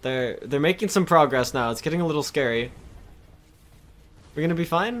 They're making some progress now. It's getting a little scary. We're gonna be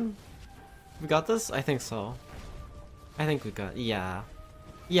fine? We got this? I think so. I think we got, yeah.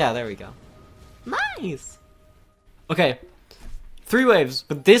 Yeah, there we go. Nice! Okay. 3 waves,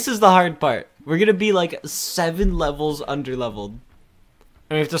 but this is the hard part. We're gonna be like 7 levels under-leveled.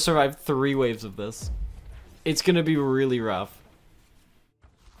 And we have to survive 3 waves of this. It's gonna be really rough.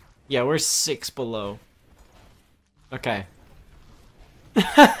 Yeah, we're 6 below. Okay.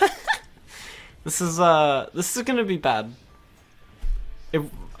 This is gonna be bad.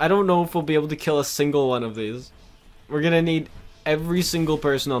 I don't know if we'll be able to kill a single one of these. We're gonna need every single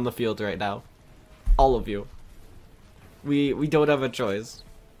person on the field right now. All of you. We don't have a choice.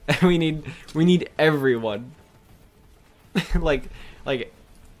 we need everyone. like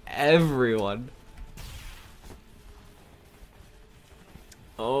everyone.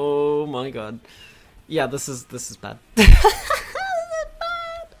 Oh my god. Yeah, this is bad. This is bad.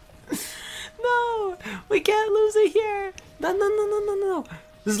 No, we can't lose it here. No.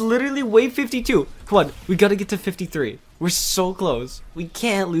 This is literally wave 52. Come on, we gotta get to 53. We're so close. We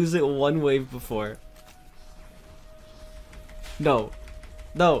can't lose it 1 wave before. No.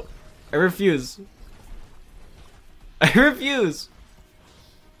 No. I refuse. I refuse.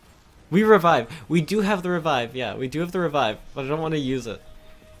 We revive. We do have the revive. Yeah, we do have the revive, but I don't want to use it.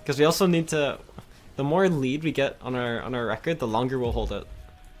 Because we also need to... The more lead we get on our record, the longer we'll hold it.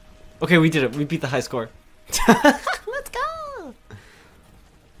 Okay, we did it. We beat the high score. Let's go!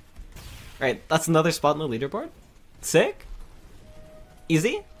 Right, that's another spot in the leaderboard. Sick.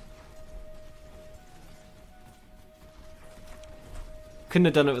 Easy. Couldn't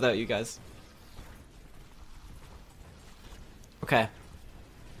have done it without you guys. Okay.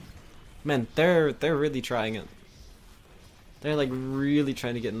 Man, they're really trying it. They're like really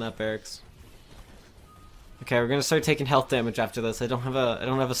trying to get in that barracks. Okay, we're gonna start taking health damage after this. I don't have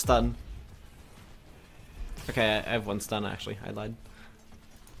a stun. Okay, I have 1 stun actually. I lied.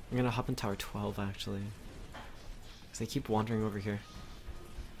 I'm gonna hop in tower 12 actually. Cause they keep wandering over here.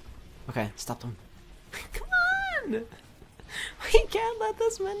 Okay, stop them. Come on! We can't let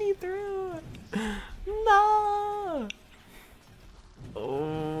this many through. No.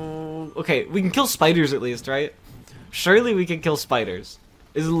 Oh. Okay, we can kill spiders at least, right? Surely we can kill spiders.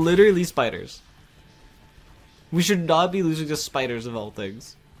 It's literally spiders. We should not be losing to spiders of all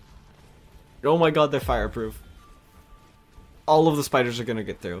things. Oh my god, they're fireproof. All of the spiders are gonna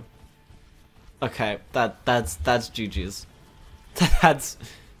get through. Okay, that's GG's. That's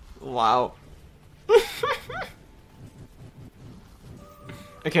wow.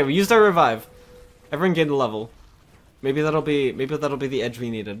 Okay, we used our revive. Everyone gained a level. Maybe that'll be the edge we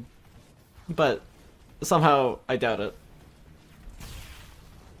needed. But somehow I doubt it.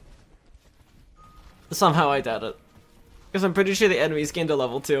 Somehow I doubt it. Because I'm pretty sure the enemies gained a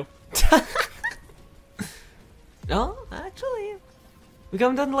level too. No, actually. We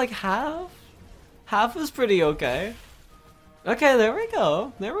come down to like half. Half is pretty okay. Okay, there we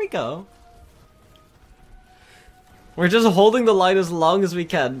go. There we go. We're just holding the line as long as we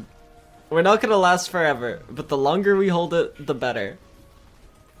can. We're not gonna last forever, but the longer we hold it, the better.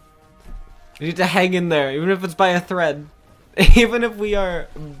 We need to hang in there, even if it's by a thread. Even if we are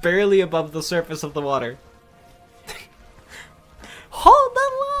barely above the surface of the water. Hold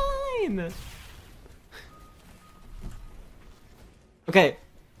the line!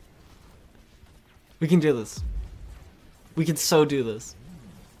 We can do this. We can so do this.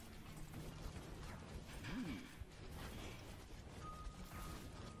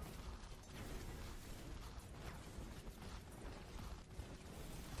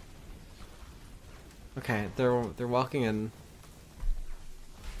 Okay, they're walking in.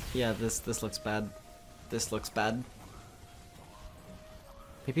 Yeah, this looks bad. This looks bad.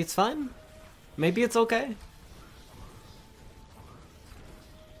 Maybe it's fine? Maybe it's okay?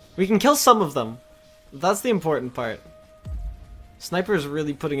 We can kill some of them. That's the important part. Sniper is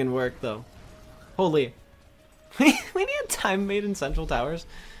really putting in work, though. Holy. We need a time made in Central Towers.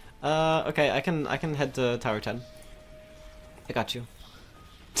 Okay, I can head to Tower 10. I got you.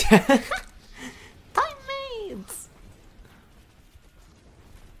 Time maids!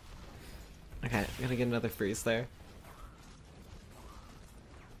 Okay, I'm gonna get another freeze there.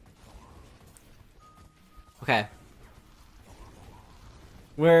 Okay.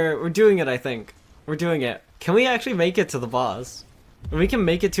 We're doing it, I think. We're doing it. Can we actually make it to the boss? If we can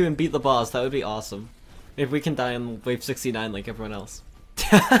make it to and beat the boss, that would be awesome. If we can die in wave 69 like everyone else.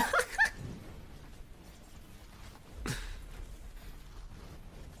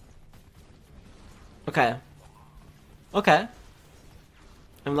 Okay. Okay.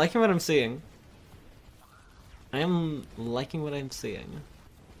 I'm liking what I'm seeing. I am liking what I'm seeing.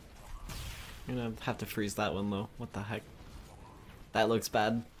 I'm gonna have to freeze that one though. What the heck? That looks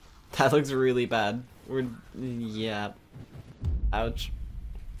bad. That looks really bad. Yeah. Ouch.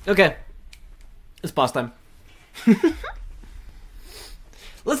 Okay. It's boss time.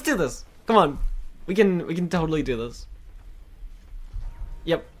 Let's do this. Come on. We can totally do this.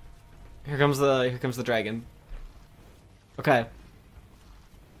 Yep. Here comes the dragon. Okay.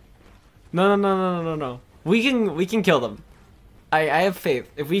 No. We can kill them. I have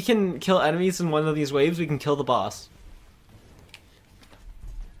faith. If we can kill enemies in one of these waves, we can kill the boss.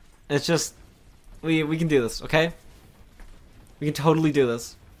 It's just we can do this, okay? We can totally do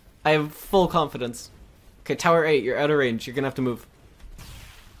this. I have full confidence. Okay, Tower 8, you're out of range. You're gonna have to move.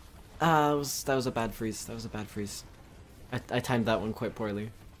 That was a bad freeze. That was a bad freeze. I timed that one quite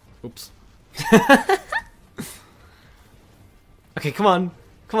poorly. Oops. Okay, come on.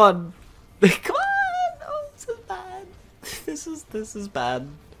 Come on. Come on! Oh, this is bad. This is bad.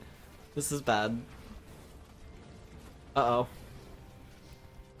 This is bad. Uh-oh.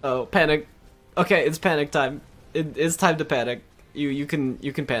 Oh, panic. Okay, it's panic time. It's time to panic. You can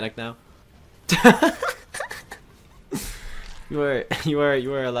panic now. You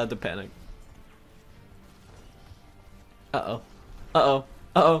are allowed to panic. Uh-oh. Uh-oh.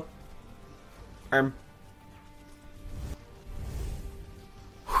 Uh-oh.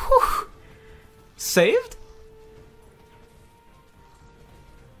 Whew. Saved?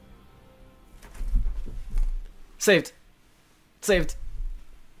 Saved. Saved.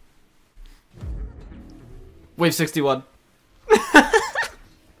 Wave 61.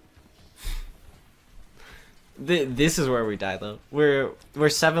 This is where we die though. We're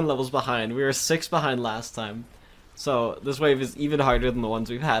 7 levels behind. We were 6 behind last time. So this wave is even harder than the ones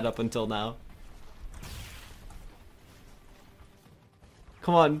we've had up until now.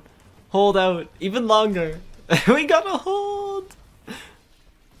 Come on. Hold out. Even longer. We gotta hold.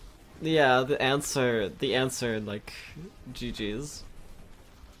 Yeah, the answer, like, GG's.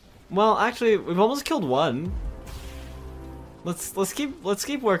 Well, actually, we've almost killed one. Let's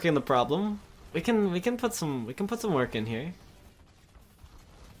keep working the problem. We can put some work in here.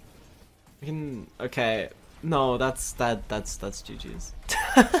 Okay. No, that's GG's.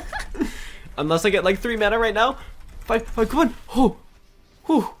 Unless I get like 3 mana right now. Fine, come on. Oh.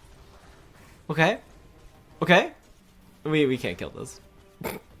 Whew. Okay. Okay. We can't kill this.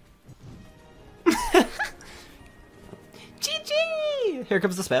 GG! Here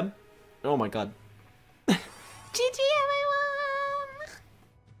comes the spam. Oh my god. GG everyone!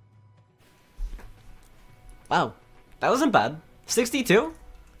 Wow. That wasn't bad. 62?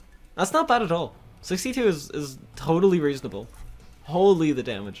 That's not bad at all. 62 is totally reasonable. Holy the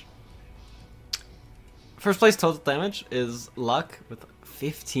damage. First place total damage is Luck with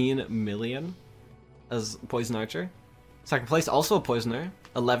 15 million as Poison Archer. Second place also a Poisoner,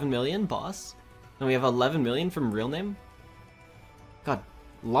 11 million Boss. And we have 11 million from Real Name. God,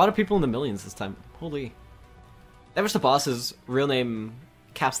 a lot of people in the millions this time. Holy. Damage to bosses, Real Name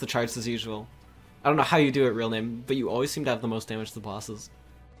caps the charts as usual. I don't know how you do it, Real Name, but you always seem to have the most damage to the bosses.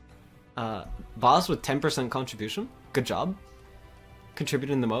 Boss with 10% contribution. Good job.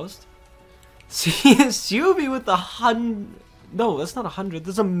 Contributing the most. Subi with the No, that's not 100.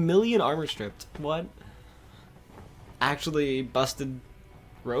 There's 1,000,000 armor stripped. What? Actually busted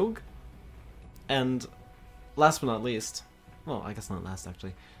Rogue. And last but not least, well, I guess not last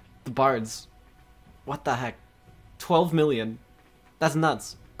actually, the Bards. What the heck? 12 million. That's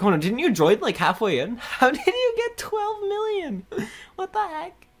nuts. Kono, didn't you join like halfway in? How did you get 12 million? What the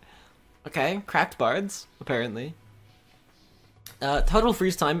heck? Okay, cracked bards, apparently. Total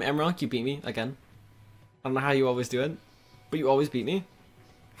freeze time, Emrock, you beat me again. I don't know how you always do it, but you always beat me.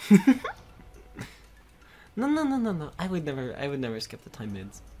 No. I would never skip the time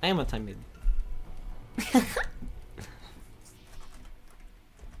mids. I am a time mid.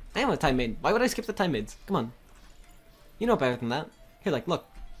 I am a time mid. Why would I skip the time mids? Come on. You know better than that. Here, like, look.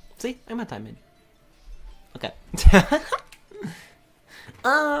 See? I'm a time mid. Okay.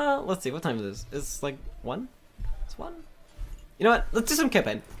 Let's see, what time is this? It's like 1? It's 1? You know what? Let's do some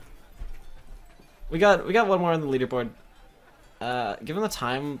campaign. We got one more on the leaderboard. Given the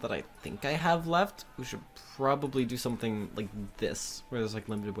time that I think I have left, we should probably do something like this, where there's like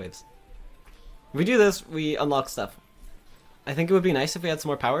limited waves. If we do this, we unlock stuff. I think it would be nice if we had some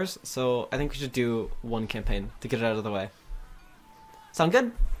more powers, so I think we should do one campaign to get it out of the way. Sound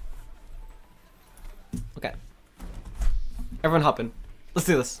good? Okay. Everyone hop in. Let's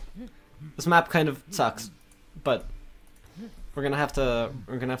do this. This map kind of sucks, but we're gonna have to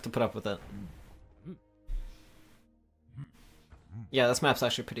put up with it. Yeah, this map's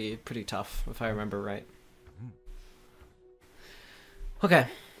actually pretty tough, if I remember right. Okay.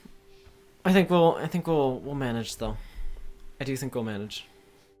 I think we'll manage though. I do think we'll manage.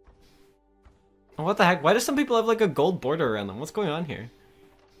 Oh, what the heck? Why do some people have like a gold border around them? What's going on here?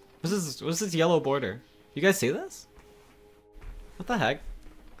 What's this yellow border? You guys see this? What the heck?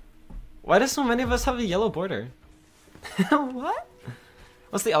 Why do so many of us have a yellow border? What?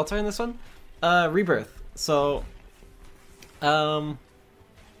 What's the altar in this one? Rebirth. So, how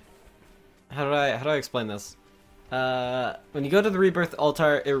do I explain this? When you go to the Rebirth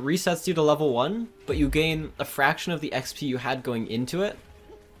altar, it resets you to level 1, but you gain a fraction of the XP you had going into it,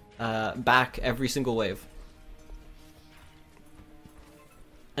 back every single wave.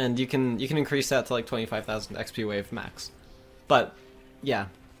 And you can increase that to like 25,000 XP wave max. But, yeah.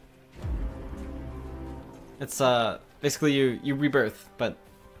 It's, basically you rebirth, but,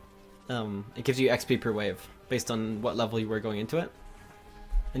 it gives you XP per wave, based on what level you were going into it.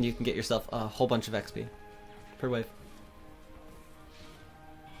 And you can get yourself a whole bunch of XP per wave.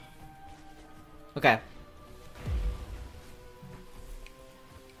 Okay.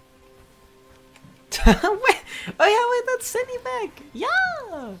 Wait, oh yeah, wait, that's Cindyvic!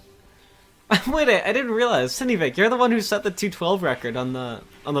 Yeah! Wait, I didn't realize. Cindyvic, you're the one who set the 212 record on the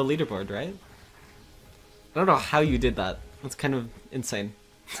leaderboard, right? I don't know how you did that. That's kind of insane.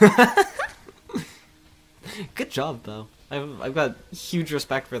 Good job, though. I've got huge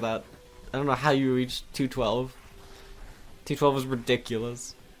respect for that. I don't know how you reached 212. 212 was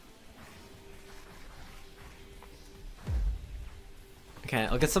ridiculous. Okay,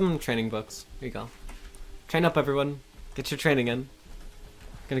 I'll get some training books. Here you go. Train up, everyone. Get your training in.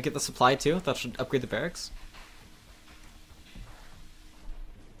 Gonna get the supply too. That should upgrade the barracks.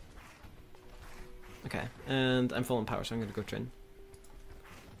 Okay, and I'm full on power, so I'm gonna go train.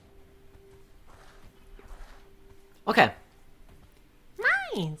 Okay.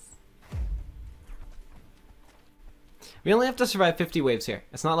 Nice! We only have to survive 50 waves here.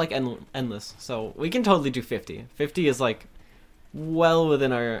 It's not like endless, so we can totally do 50. 50 is like well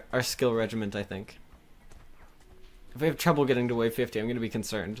within our skill regiment, I think. If we have trouble getting to wave 50, I'm going to be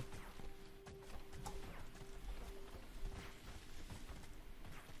concerned.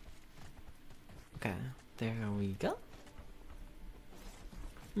 Okay, there we go.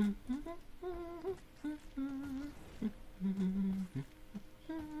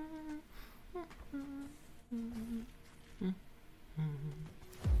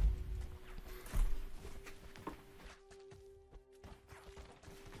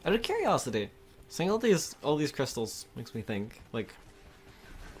 Out of curiosity, seeing all these crystals makes me think, like,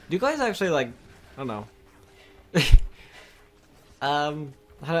 do you guys actually, like, I don't know.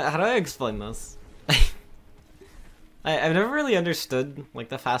 How do I explain this? I've never really understood, like,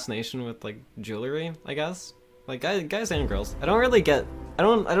 the fascination with, like, jewelry, I guess. Like, guys and girls. I don't really get, I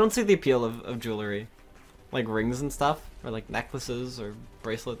don't see the appeal of jewelry. Like rings and stuff, or like necklaces, or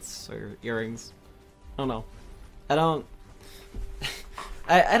bracelets, or earrings. I don't know.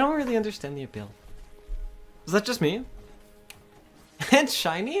 I don't really understand the appeal. Is that just me? It's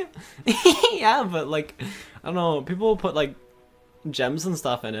shiny? Yeah, but like, I don't know, people put like gems and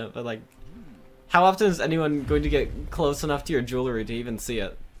stuff in it, but like, how often is anyone going to get close enough to your jewelry to even see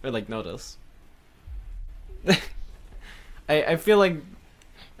it, or like notice? I feel like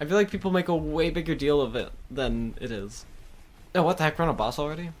people make a way bigger deal of it than it is. Oh, what the heck, we're on a boss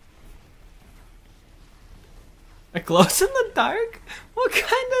already? It glows in the dark? What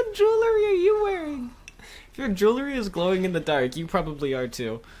kind of jewelry are you wearing? If your jewelry is glowing in the dark, you probably are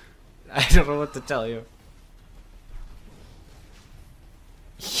too. I don't know what to tell you.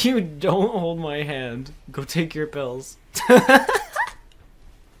 You don't hold my hand. Go take your pills.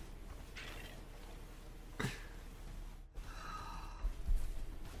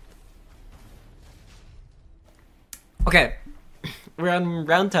 Okay. We're on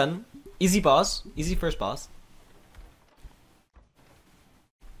round 10. Easy boss. Easy first boss.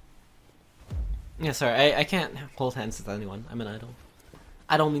 Yeah, sorry, I can't hold hands with anyone. I'm an idol.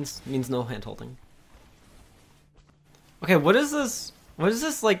 Idol means no hand holding. Okay, what is this? What is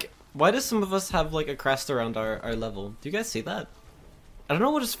this like? Why does some of us have like a crest around our level? Do you guys see that? I don't know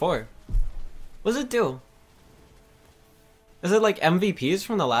what it's for. What does it do? Is it like MVPs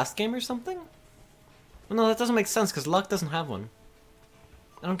from the last game or something? Well, no, that doesn't make sense because Luck doesn't have one.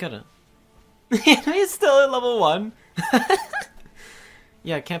 I don't get it. He's still at level 1.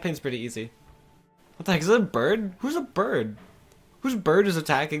 Yeah, campaign's pretty easy. What the heck, is it a bird? Who's a bird? Whose bird is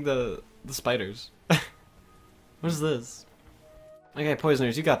attacking the spiders? What is this? Okay,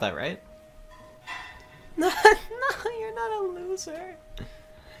 Poisoners, you got that, right? No, no, you're not a loser.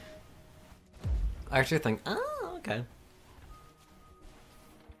 Archer thing. Oh, okay.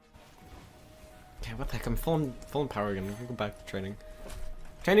 Okay, what the heck? I'm full on power again. I'm gonna go back to training.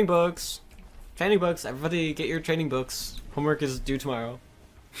 Training books! Training books! Everybody get your training books. Homework is due tomorrow.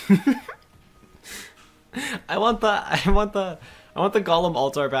 I want the Golem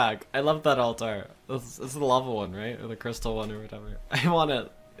altar back. I love that altar. It's the lava one, right? Or the crystal one or whatever. I want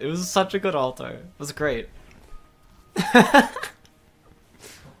it. It was such a good altar. It was great.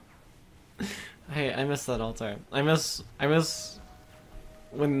 Hey, I miss that altar. I miss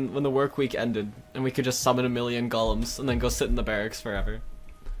when the work week ended and we could just summon 1,000,000 golems and then go sit in the barracks forever.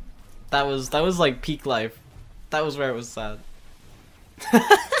 That was like peak life. That was where it was sad.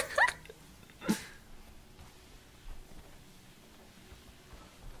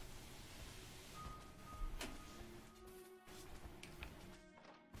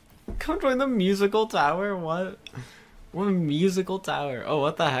 Come join the musical tower? What? What musical tower? Oh,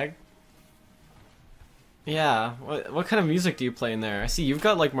 what the heck? Yeah, what kind of music do you play in there? I see you've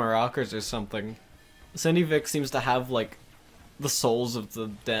got like maracas or something. Cindy Vic seems to have like the souls of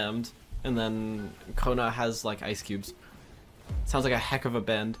the damned, and then Kona has like ice cubes. Sounds like a heck of a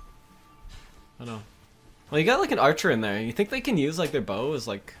band. I don't know. Well, you got like an archer in there. You think they can use like their bow as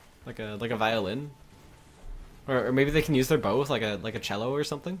like a violin, or maybe they can use their bow with like a cello or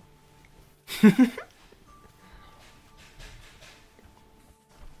something.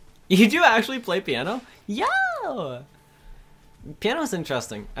 You do actually play piano? Yo! Piano's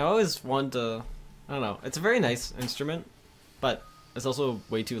interesting. I always wanted to... I don't know. It's a very nice instrument, but it's also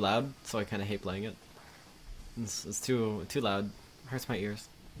way too loud, so I kind of hate playing it. It's too loud. It hurts my ears.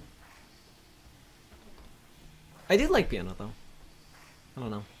 I do like piano, though. I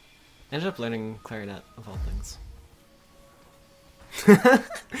don't know. I ended up learning clarinet, of all things.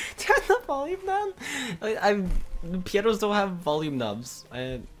 Turn the volume down? Pianos don't have volume knobs.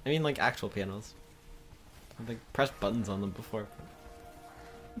 I mean like actual pianos. I've like pressed buttons on them before.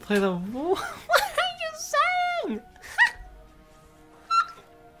 Play the... What are you saying?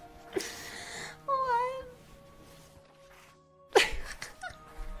 What?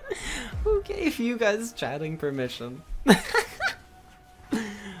 Who gave you guys chatting permission?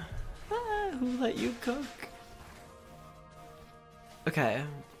 Who let you cook? Okay,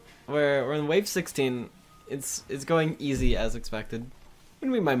 we're in wave 16. It's going easy as expected. What do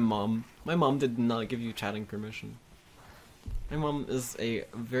you mean my mom? My mom did not give you chatting permission. My mom is a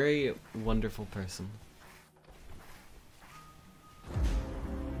very wonderful person.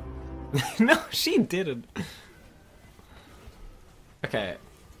 No, she didn't. Okay,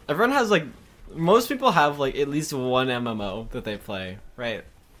 everyone has like, most people have like at least one MMO that they play, right?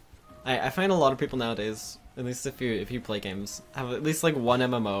 I find a lot of people nowadays, at least if you play games, have at least like one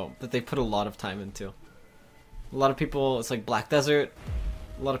MMO that they put a lot of time into. A lot of people, it's like Black Desert.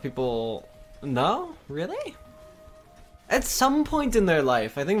 A lot of people, no? Really? At some point in their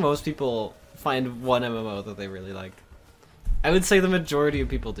life, I think most people find one MMO that they really like. I would say the majority of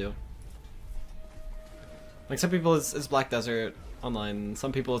people do. Like some people it's Black Desert Online,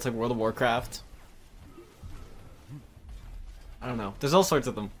 some people it's like World of Warcraft. I don't know. There's all sorts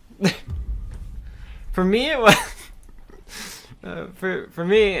of them. For me, it was for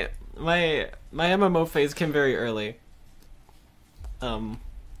me, my MMO phase came very early. Came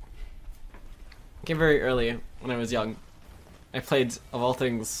very early when I was young. I played, of all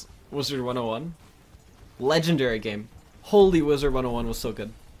things, Wizard 101. Legendary game. Holy, Wizard 101 was so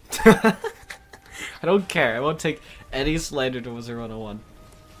good. I don't care. I won't take any slander to Wizard 101.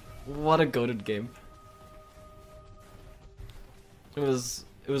 What a goated game. It was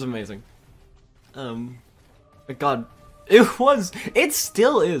amazing. But God, it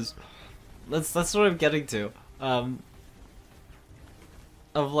still is. That's what I'm getting to.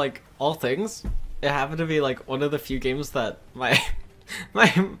 Of like all things, it happened to be like one of the few games that my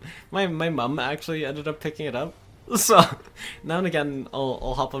mom actually ended up picking it up. So now and again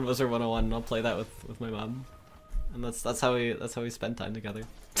I'll hop on Wizard 101 and I'll play that with my mom. And that's how we spend time together.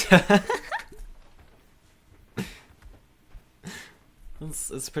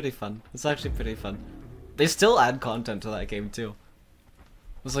 It's pretty fun. It's actually pretty fun. They still add content to that game too.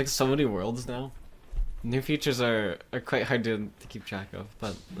 There's like so many worlds now. New features are quite hard to keep track of,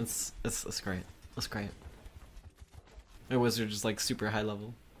 but it's great. It's great. My wizard is like super high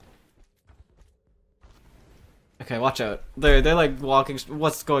level. Okay, watch out. They're like walking.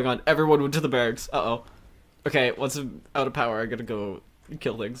 What's going on? Everyone went to the barracks. Uh-oh. Okay, once I'm out of power, I gotta go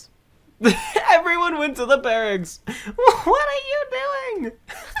kill things. Everyone went to the barracks. What are you doing?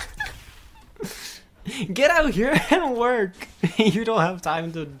 Get out here and work. You don't have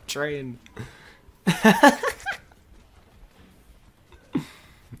time to train.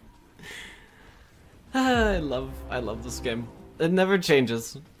 I love this game. It never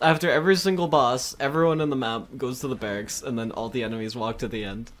changes. After every single boss, everyone in the map goes to the barracks, and then all the enemies walk to the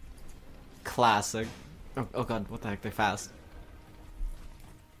end. Classic. Oh god, what the heck? They're fast.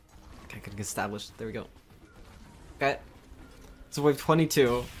 Okay, I can get established. There we go. Okay. So wave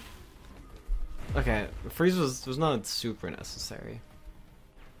 22. Okay, freeze was not super necessary.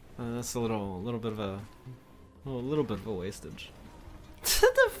 That's a little bit of a wastage.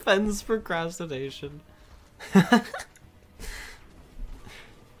 Defense procrastination.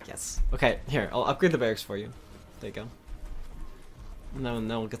 Yes. Okay, here, I'll upgrade the barracks for you. There you go. Now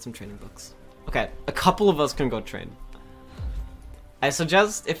we'll get some training books. Okay, a couple of us can go train. I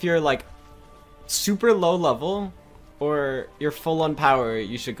suggest if you're like super low level or you're full on power,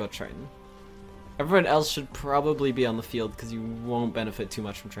 you should go train. Everyone else should probably be on the field because you won't benefit too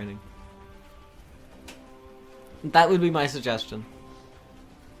much from training. That would be my suggestion.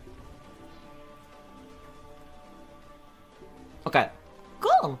 Okay.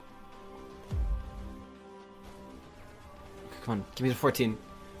 Cool. Come on, give me the 14.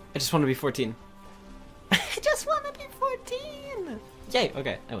 I just want to be 14. I just want to be 14! Yay,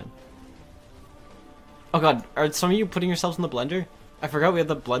 okay, I win. Oh god, are some of you putting yourselves in the blender? I forgot we had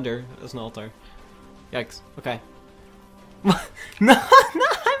the blender as an altar. Yikes, okay. No, I'm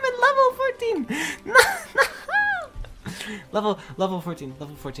in level 14! No! Level 14,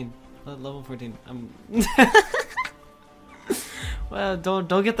 level 14, level 14. Well,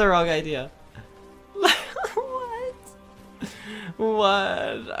 don't get the wrong idea.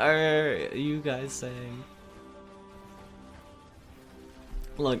 What are you guys saying?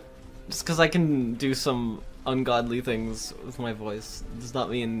 Look, just because I can do some ungodly things with my voice does not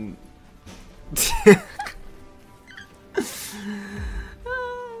mean...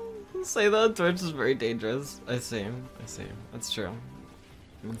 Say that on Twitch is very dangerous. I see. That's true.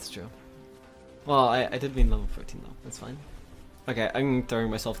 That's true. Well, I did mean level 14 though. That's fine. Okay, I'm throwing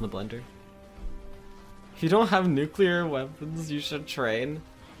myself in the blender. If you don't have nuclear weapons, you should train.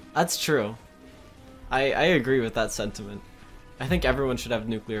 That's true. I agree with that sentiment. I think everyone should have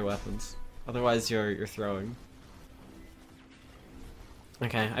nuclear weapons. Otherwise, you're throwing.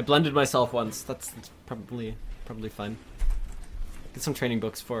 Okay, I blended myself once. That's probably fine. Get some training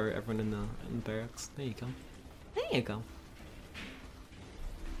books for everyone in the barracks. There you go. There you go.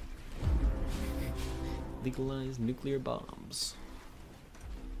 Legalize nuclear bombs.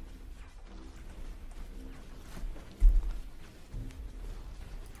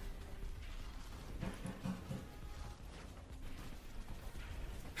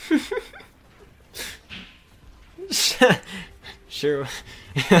 Sure.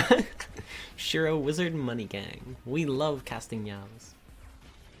 Shiro Wizard Money Gang. We love casting yaws.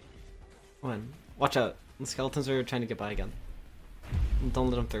 One. Watch out. The skeletons are trying to get by again. Don't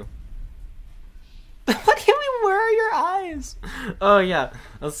let them through. What do you mean, where are your eyes? Oh yeah.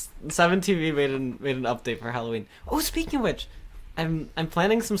 7TV made an update for Halloween. Oh, speaking of which, I'm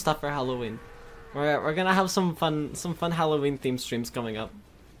planning some stuff for Halloween. We're gonna have some fun Halloween themed streams coming up.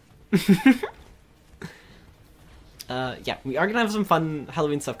 Yeah, we are gonna have some fun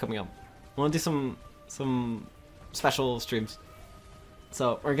Halloween stuff coming up. I want to do some special streams,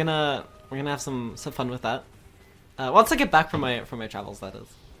 so we're gonna have some fun with that. Once I get back from my travels, that is.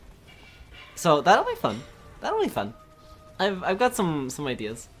 So that'll be fun. That'll be fun. I've got some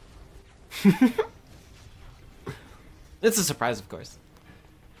ideas. It's a surprise, of course.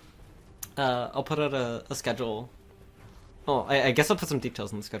 I'll put out a schedule. Oh, I guess I'll put some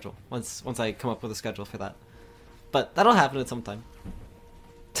details in the schedule once I come up with a schedule for that. But that'll happen at some time.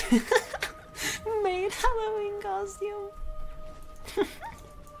 Maid Halloween costume.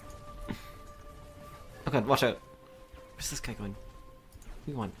 Oh god, watch out. Where's this guy going? What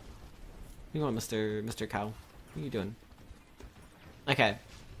do you want? What do you want, Mr. Cow? What are you doing? Okay.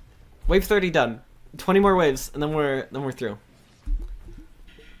 Wave 30 done. 20 more waves, and then we're through.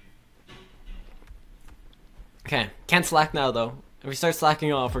 Okay, can't slack now though. If we start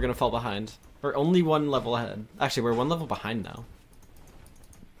slacking off, we're gonna fall behind. We're only one level ahead. Actually, we're one level behind now.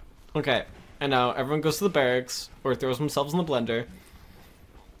 Okay, and now everyone goes to the barracks or throws themselves in the blender.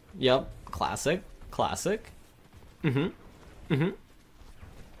 Yep, classic, classic.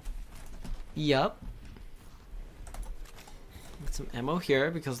 Yep. Get some ammo here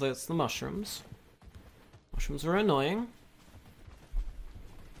because that's the mushrooms. Mushrooms are annoying.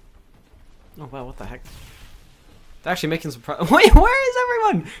 Oh wow, what the heck? They're actually making some progress. Wait, where is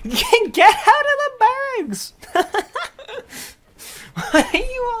everyone? Get out of the barracks! What are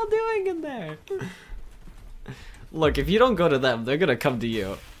you all doing in there? Look, if you don't go to them, they're gonna come to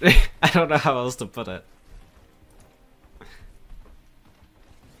you. I don't know how else to put it.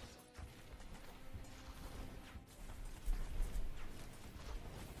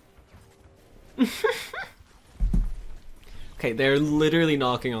 Okay, they're literally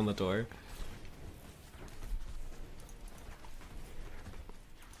knocking on the door.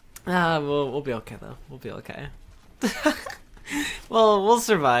 We'll be okay though. We'll be okay. Well, we'll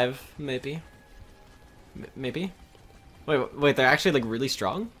survive, maybe. Maybe. Wait, they're actually like really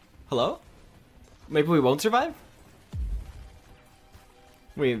strong? Hello? Maybe we won't survive?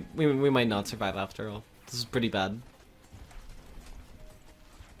 We might not survive after all. This is pretty bad.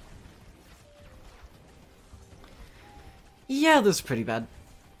 Yeah, this is pretty bad.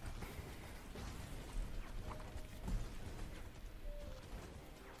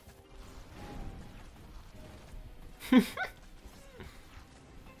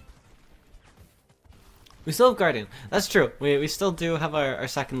 We still have Guardian. That's true. We still do have our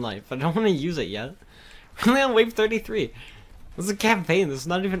second life, but I don't want to use it yet. We're only on wave 33. This is a campaign. This is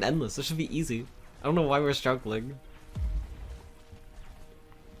not even endless. This should be easy. I don't know why we're struggling.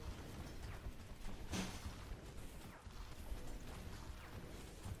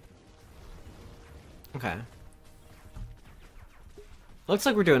 Okay. Looks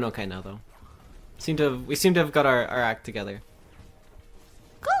like we're doing okay now, though. We seem to have got our act together.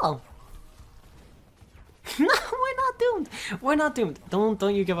 Cool. No, we're not doomed. We're not doomed.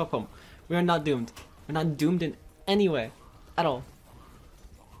 Don't you give up hope. We are not doomed. We're not doomed in any way, at all.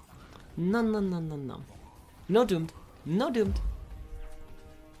 No. No doomed. No doomed.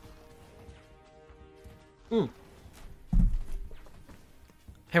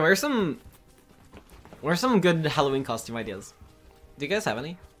 Hey, where's some good Halloween costume ideas? Do you guys have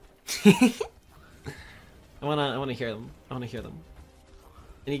any? I wanna hear them. I wanna hear them.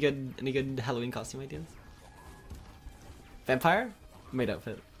 Any good Halloween costume ideas? Vampire? Maid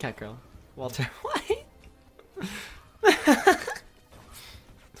outfit. Cat girl. Walter White.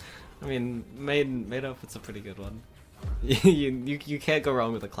 I mean, maid outfit's a pretty good one. You can't go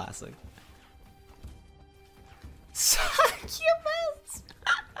wrong with a classic. Succubus.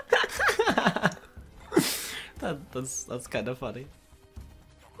 That's kind of funny.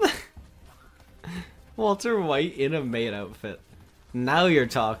 Walter White in a maid outfit. Now you're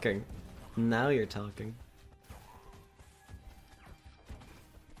talking. Now you're talking.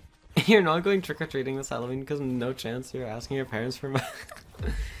 You're not going trick-or-treating this Halloween because no chance you're asking your parents for money.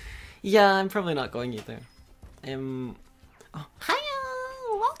 Yeah, I'm probably not going either. Oh, hiya!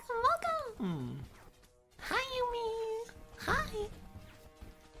 Welcome! Hi, Yumi! Hi!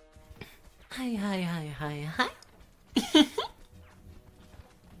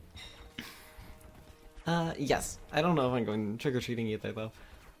 Hi! Yes. I don't know if I'm going trick-or-treating either, though.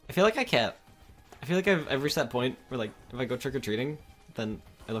 I feel like I can't. I feel like I've reached that point where, like, if I go trick-or-treating, then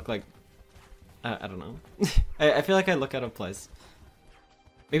I look like... I don't know. I feel like I look out of place.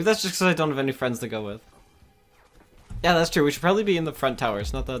 Maybe that's just because I don't have any friends to go with. Yeah, that's true. We should probably be in the front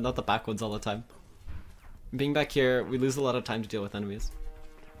towers, not the back ones all the time. Being back here, we lose a lot of time to deal with enemies.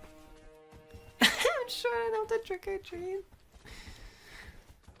 I'm sure enough to trick-or-treat.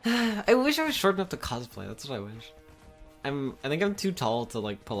 I wish I was short enough to cosplay. That's what I wish. I think I'm too tall to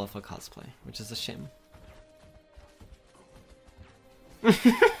like pull off a cosplay, which is a shame. What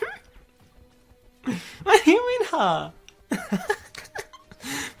do you mean, huh? What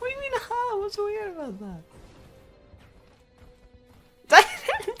do you mean, huh? What's weird about that? I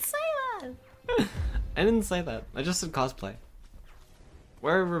didn't say that. I didn't say that. I just said cosplay.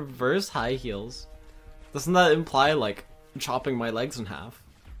 wear reverse high heels. Doesn't that imply, like, chopping my legs in half?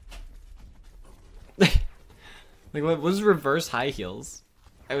 Like, what was reverse high heels?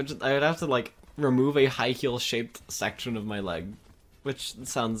 I would have to, like, remove a high heel shaped section of my leg, which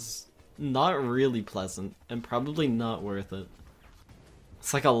sounds not really pleasant and probably not worth it.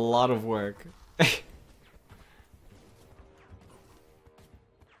 It's like a lot of work.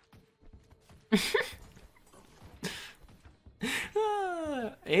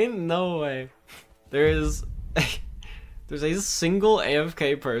 Ain't no way. There's a single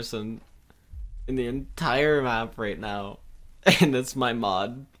AFK person in the entire map right now, and it's my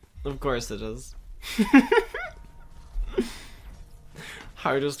mod. Of course it is.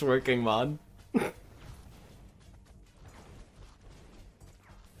 Hardest working mod.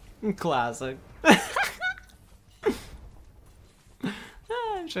 Classic.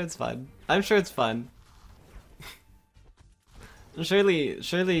 I'm sure it's fun. I'm sure it's fun.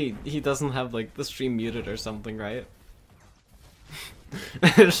 Surely he doesn't have like the stream muted or something, right?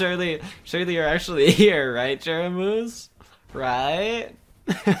 surely you're actually here, right, Jeramoose? Right?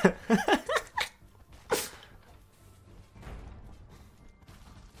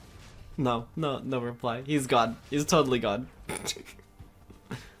 No reply. He's gone. He's totally gone.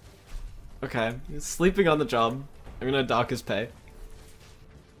 Okay, he's sleeping on the job. I'm gonna dock his pay.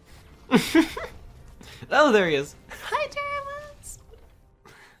 Oh, there he is. Hi, Jeramoose.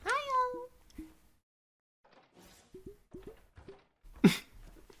 Hi,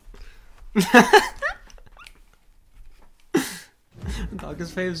 dock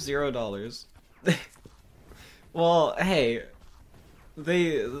his pay is $0. Well, hey,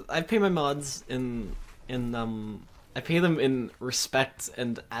 I pay my mods in I pay them in respect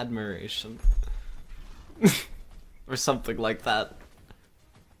and admiration. Or something like that.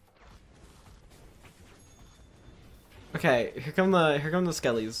 Okay, here come the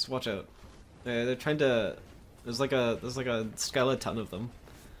skellies. Watch out. They're trying to there's like a skeleton of them.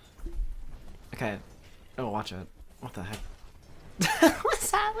 Okay. Oh, watch out. What the heck?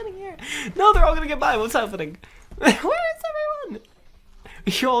 What's happening here? No, they're all gonna get by. What's happening? Where is everyone? Are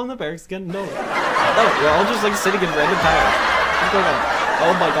you all in the barracks again? No. No, you're all just like sitting in random towers. What's going on?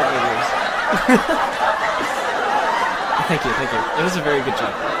 Oh my god, my ears. Thank you. It was a very good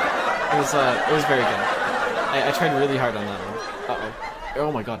job. It was very good. I tried really hard on that one. Uh-oh.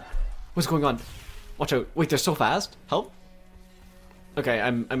 Oh my god. What's going on? Watch out. Wait, they're so fast? Help? Okay,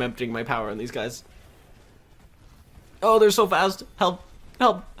 I'm emptying my power on these guys. Oh, they're so fast. Help.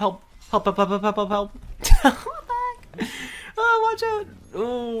 Help. Help. Help, help, help, help, help, help. What the heck? Oh, watch out.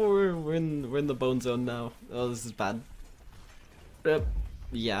 Oh, we're in the bone zone now. Oh, this is bad.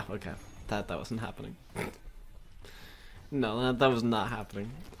 Yeah, okay. That wasn't happening. No, that was not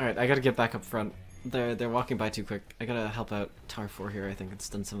happening. Alright, I gotta get back up front. They're walking by too quick. I gotta help out Tower 4 here, I think, and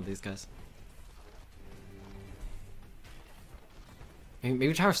stun some of these guys.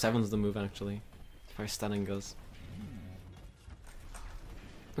 Maybe Tower 7's the move, actually, as far as stunning goes.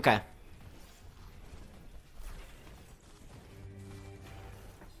 Okay.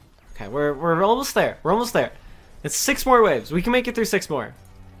 Okay, we're almost there. We're almost there. It's 6 more waves. We can make it through 6 more.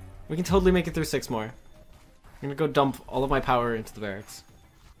 We can totally make it through 6 more. I'm gonna go dump all of my power into the barracks.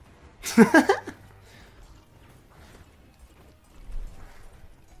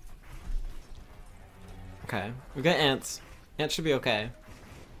 Okay, we got ants. Ants should be okay.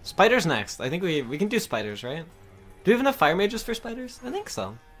 Spiders next. I think we can do spiders, right? Do we have enough fire mages for spiders? I think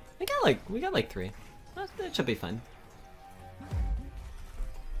so. We got like 3. That should be fine.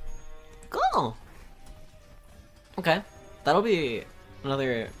 Cool. Okay, that'll be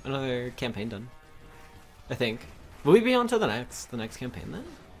another campaign done. I think. Will we be on to the next campaign then?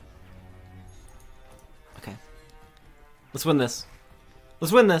 Okay. Let's win this.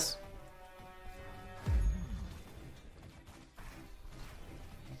 Let's win this.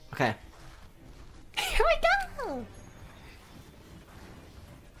 Okay. Here we go.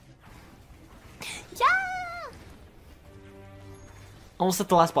 Yeah. Almost at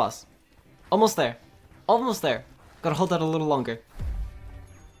the last boss. Almost there. Almost there. Gotta hold that a little longer.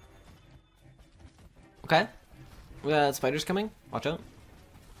 Okay. We got spiders coming. Watch out.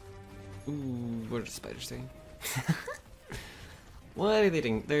 Ooh, what are the spiders doing? What are they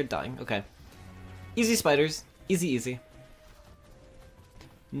doing? They're dying. Okay. Easy spiders. Easy, easy.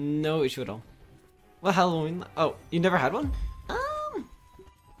 No issue at all. Well, Halloween. Oh, you never had one?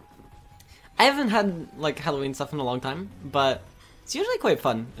 I haven't had like Halloween stuff in a long time, but it's usually quite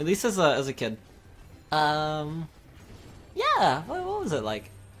fun. At least as a kid. Yeah. What was it like?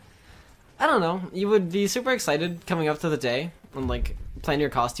 I don't know. You would be super excited coming up to the day and like plan your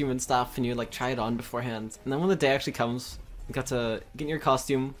costume and stuff, and you like try it on beforehand. And then when the day actually comes, You got to get in your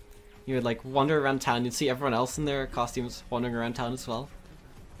costume. You would like wander around town. You'd see everyone else in their costumes wandering around town as well.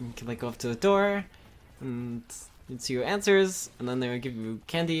 And you could like go up to the door, and you'd see your answers, and then they would give you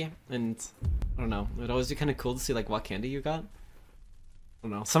candy. And I don't know, it would always be kind of cool to see like what candy you got. I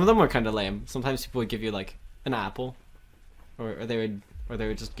don't know. Some of them were kind of lame. Sometimes people would give you like an apple, or they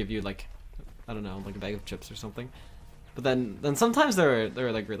would just give you like, I don't know, like a bag of chips or something. But then sometimes there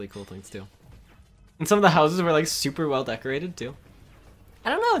were like really cool things too. And some of the houses were like super well decorated too. I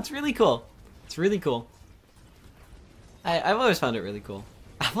don't know, it's really cool. It's really cool. I've always found it really cool.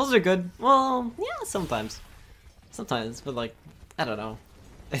 Apples are good. Well, yeah, sometimes. Sometimes, but like, I don't know.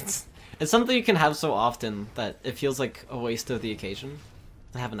 It's something you can have so often that it feels like a waste of the occasion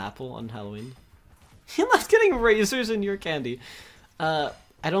to have an apple on Halloween. You love getting razors in your candy.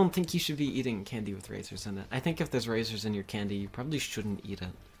 I don't think you should be eating candy with razors in it. I think if there's razors in your candy, you probably shouldn't eat it.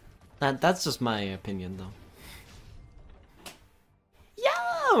 That's just my opinion, though.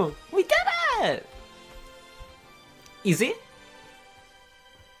 Yo! We did it! Easy?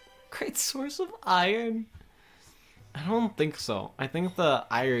 Great source of iron. I don't think so. I think the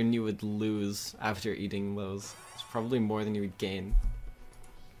iron you would lose after eating those is probably more than you would gain.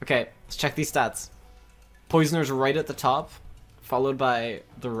 Okay, let's check these stats. Poisoner's right at the top, followed by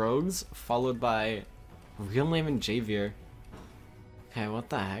the rogues, followed by Real Name and Javier. Okay, what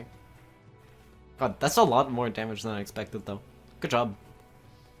the heck? God, that's a lot more damage than I expected, though. Good job.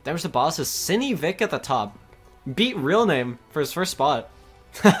 Damage to boss is Cinny Vic at the top. Beat Real Name for his first spot.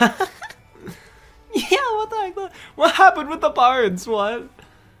 Yeah, what the heck? What happened with the bards? What?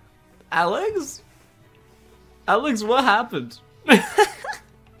 Alex? Alex, what happened?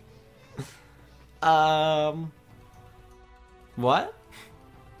 What?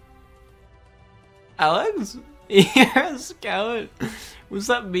 Alex? You're a scout? What's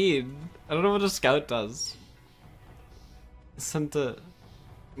that mean? I don't know what a scout does.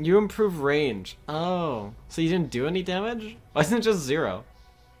 You improve range. Oh, so you didn't do any damage? Why isn't it just 0?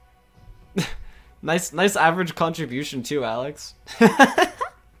 Nice average contribution too, Alex.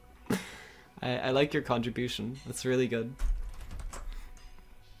 I like your contribution. That's really good.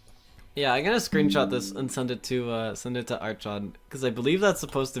 Yeah, I'm gonna screenshot this and send it to Archon, because I believe that's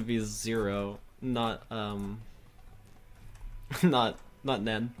supposed to be 0, not not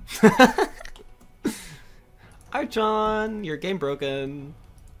Nen. Archon, your game broken.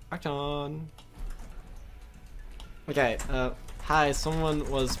 Archon. Okay, hi, someone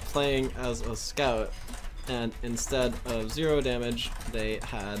was playing as a scout, and instead of 0 damage, they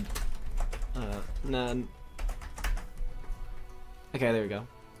had, none. Okay, there we go.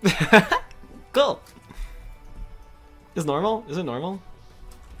 Cool! Is normal? Is it normal?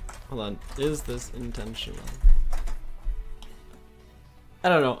 Hold on, is this intentional? I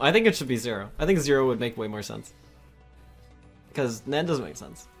don't know, I think it should be 0. I think 0 would make way more sense. Because Nan doesn't make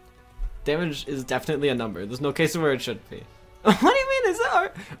sense. Damage is definitely a number. There's no case where it should be. What do you mean? Is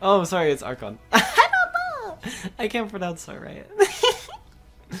it Oh, sorry, it's Archon. I don't know! I can't pronounce that right.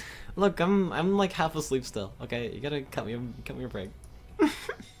 Look, I'm like half asleep still, okay? You gotta cut me a break.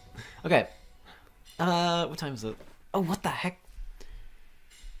 Okay. What time is it? Oh, what the heck?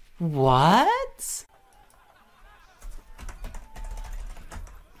 What?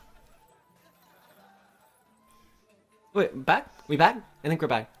 Wait, back? We back? I think we're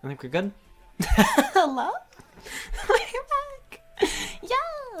back. I think we're good. Hello? We're back.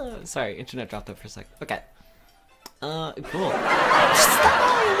 Yeah. Sorry, internet dropped out for a sec. Okay. Cool. Stop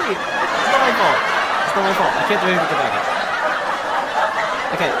following me. It's not my fault. It's not my fault. I can't do anything about it.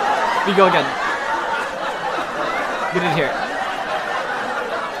 Okay, we go again. Get in here.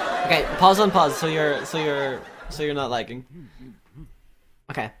 Okay, pause on pause so you're not lagging.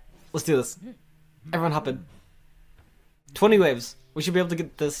 Okay, let's do this. Everyone hop in. 20 waves. We should be able to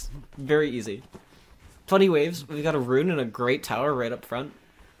get this very easy. 20 waves. We got a rune and a great tower right up front.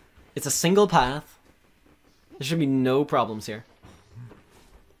 It's a single path. There should be no problems here.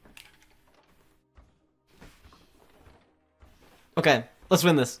 Okay, let's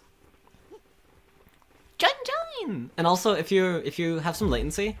win this. Join! And also, if you have some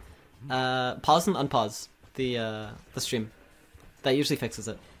latency, pause and unpause the stream. That usually fixes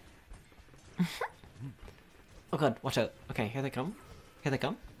it. Oh god, watch out. Okay, here they come. Here they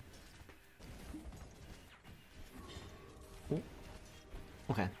come. Ooh.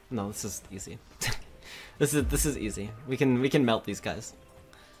 Okay, no, this is easy. This is easy. We can melt these guys.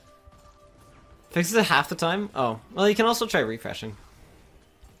 Fixes it half the time? Oh, well, you can also try refreshing.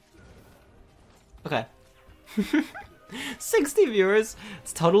 Okay. 60 viewers?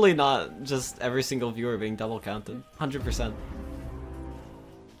 It's totally not just every single viewer being double counted. 100%.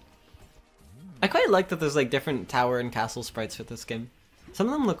 I quite like that there's like different tower and castle sprites for this game. Some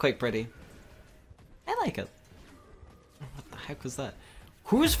of them look quite pretty. I like it. What the heck was that?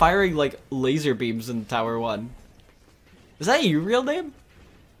 Who is firing like laser beams in Tower 1? Is that you, real name?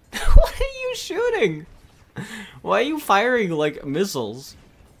 What are you shooting? Why are you firing like missiles?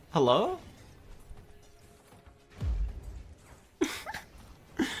 Hello?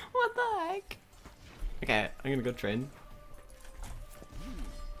 What the heck? Okay, I'm gonna go train.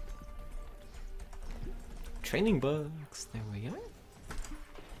 Training books. There we are.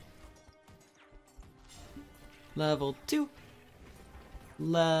 Level 2.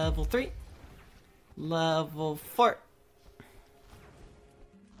 Level 3. Level 4.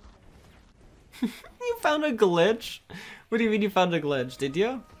 You found a glitch? What do you mean you found a glitch? Did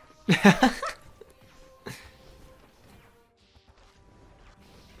you?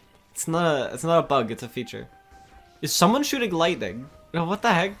 It's not a bug, it's a feature. Is someone shooting lightning? No, what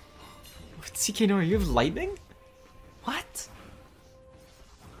the heck? CK Nora, you have lightning? What?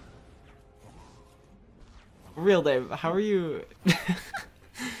 Real name, how are you?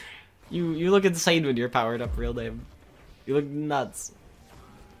 You look insane when you're powered up, real name. You look nuts.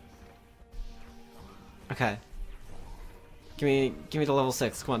 Okay. Give me the level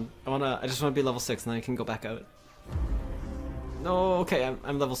 6. Come on. I just wanna be level 6 and then I can go back out. No, okay,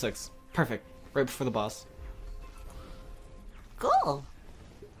 I'm level 6. Perfect. Right before the boss. Cool.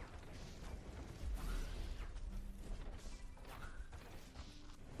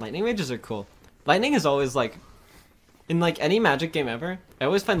 Lightning mages are cool. Lightning is always like, in like any Magic game ever, I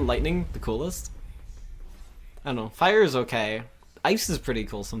always find lightning the coolest. I don't know, fire is okay. Ice is pretty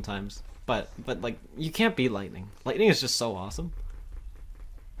cool sometimes, but like you can't beat lightning. Lightning is just so awesome.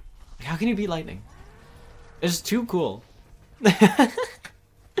 Like, how can you beat lightning? It's too cool.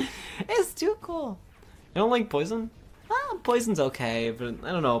 It's too cool. You don't like poison? Ah, poison's okay, but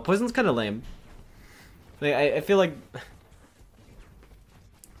I don't know. Poison's kind of lame. Like, I feel like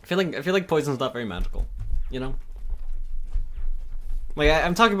poison's not very magical, you know? Like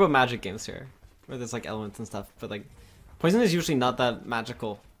I'm talking about Magic games here, where there's like elements and stuff, but like poison is usually not that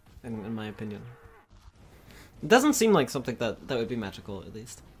magical, in my opinion. It doesn't seem like something that would be magical, at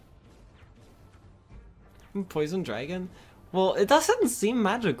least. Poison dragon? Well, it doesn't seem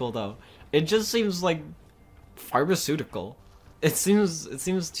magical though. It just seems like pharmaceutical. It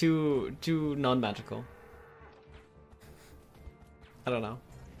seems too non-magical. I don't know.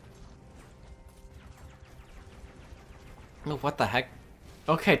 Oh, what the heck?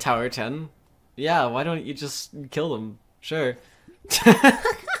 Okay, Tower 10. Yeah, why don't you just kill them? Sure.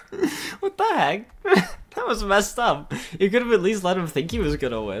 What the heck? That was messed up. You could have at least let him think he was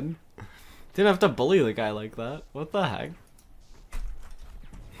gonna win. Didn't have to bully the guy like that. What the heck?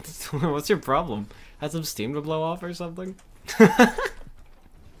 What's your problem? Had some steam to blow off or something? I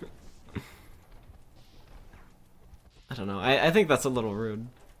don't know. I think that's a little rude.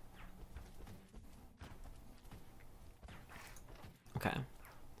 Okay.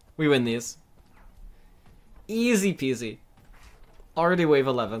 We win these. Easy peasy. Already wave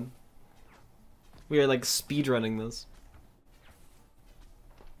 11. We are like speedrunning this.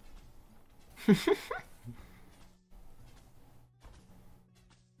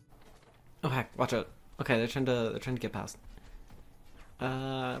 Oh heck, watch out. Okay, they're trying to get past.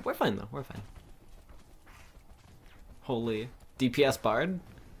 We're fine though, we're fine. Holy DPS Bard?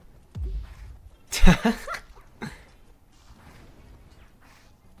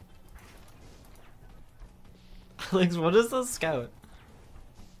 Alex, what is the scout?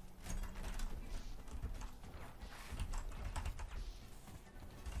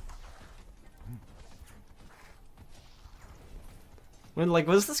 What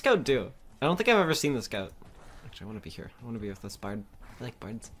does the scout do? I don't think I've ever seen the scout. Actually, I want to be here. I want to be with this bard. I like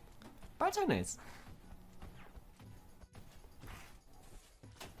bards. Bards are nice.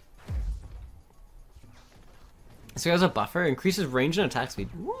 So he has a buffer, increases range and attack speed.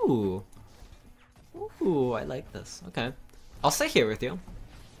 Ooh. Ooh, I like this. Okay. I'll stay here with you.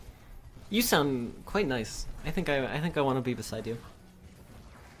 You sound quite nice. I think I want to be beside you.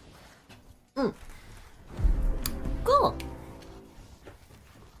 Cool.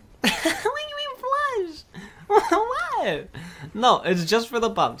 What do you mean blush? What? No, it's just for the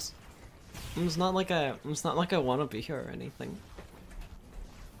bumps. It's not like I want to be here or anything.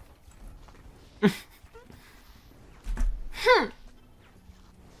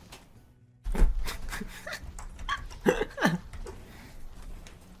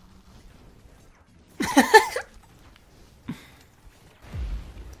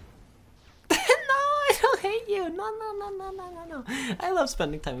 No. I love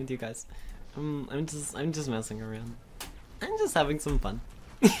spending time with you guys. I'm just messing around. I'm just having some fun.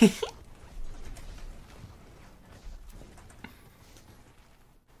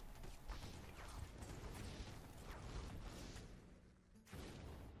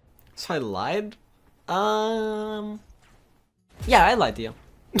 So I lied? Yeah, I lied to you.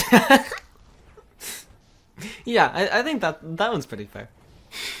 Yeah, I think that one's pretty fair.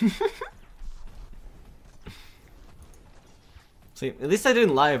 See, at least I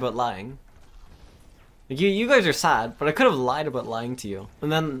didn't lie about lying. You guys are sad, but I could have lied about lying to you.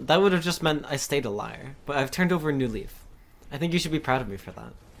 And then that would have just meant I stayed a liar. But I've turned over a new leaf. I think you should be proud of me for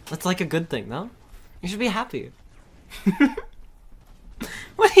that. That's like a good thing, no? You should be happy.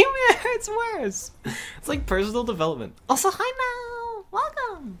 What do you mean it hurts worse? It's like personal development. Also, hi now!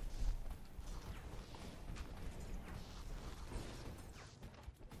 Welcome!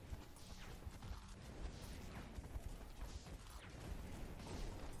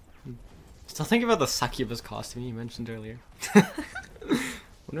 Still thinking about the succubus costume you mentioned earlier.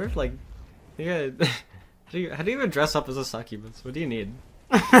 Wonder if like, yeah, how do you even dress up as a succubus? What do you need?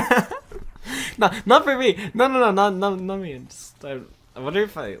 No, not for me. No, not me. Just, I wonder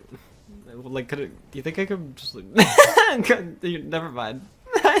if I like could it, do you think I could just like never mind.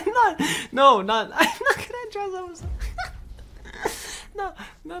 I'm not gonna dress up as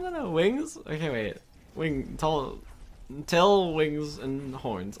no wings. Okay, wait, tail, wings, and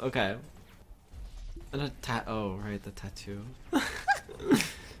horns. Okay. And a oh right, the tattoo.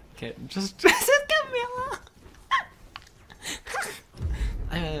 Okay, just dress as Camilla.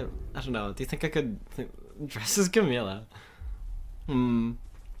 I don't know. Do you think I could dress as Camilla? What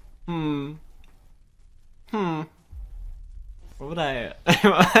would I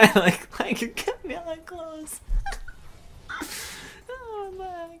like Camilla clothes? Oh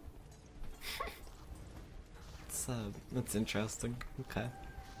my. That's interesting. Okay.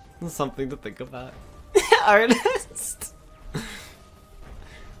 That's something to think about. Artist.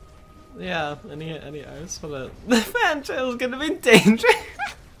 Yeah, any artists for the fan channel is gonna be dangerous.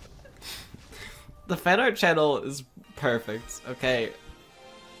 The fan art channel is perfect. Okay,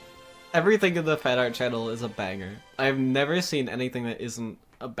 everything in the fan art channel is a banger. I've never seen anything that isn't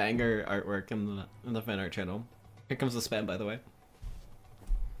a banger artwork in the fan art channel. Here comes the spam, by the way.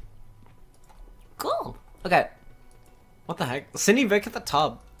 Cool. Okay. What the heck? Cindy Vic at the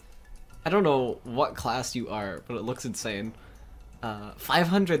top. I don't know what class you are, but it looks insane.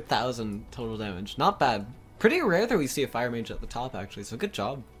 500,000 total damage. Not bad. Pretty rare that we see a fire mage at the top, actually, so good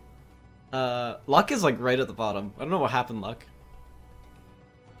job. Luck is like right at the bottom. I don't know what happened, Luck.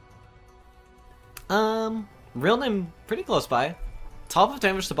 Real name pretty close by. Top of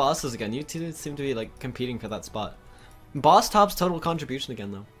damage to bosses again. You two seem to be like competing for that spot. Boss tops total contribution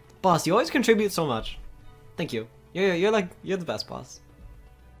again though. Boss, you always contribute so much. Thank you. You're the best, boss.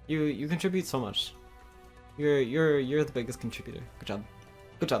 You contribute so much. You're the biggest contributor. Good job.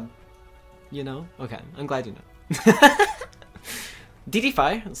 Good job. You know? Okay, I'm glad you know.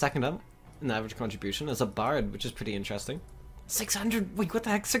 DD5, second up in the average contribution as a bard, which is pretty interesting. 600, wait, what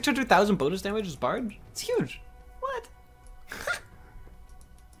the heck? 600,000 bonus damage as bard? It's huge. What?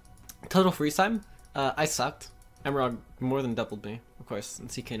 Total freeze time? I sucked. Emerald more than doubled me, of course, and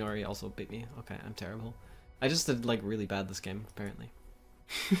CK Nori also beat me. Okay, I'm terrible. I just did like really bad this game, apparently.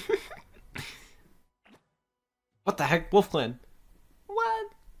 What the heck? Wolf Clan. What?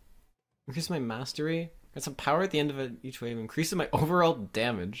 Increase my mastery. Got some power at the end of each wave. Increases my overall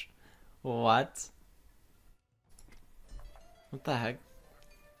damage. What? What the heck?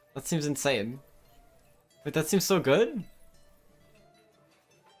 That seems insane. Wait, that seems so good?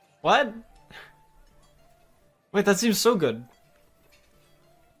 What? Wait, that seems so good.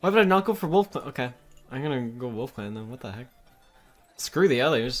 Why would I not go for Wolf Clan? Okay, I'm gonna go Wolf Clan then. What the heck? Screw the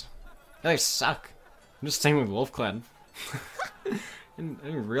others. The others suck. I'm just staying with Wolf Clan. I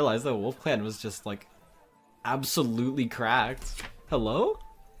didn't realize that Wolf Clan was just like absolutely cracked. Hello?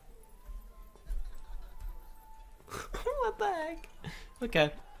 What the heck?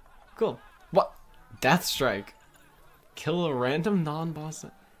 Okay, cool. What? Death Strike. Kill a random non-boss.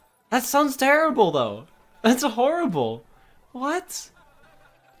 That sounds terrible though. That's horrible. What?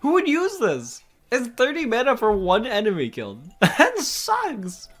 Who would use this? It's 30 mana for one enemy killed. That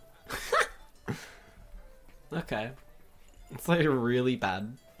sucks. Okay. It's like really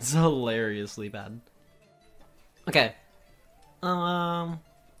bad. It's hilariously bad. Okay. I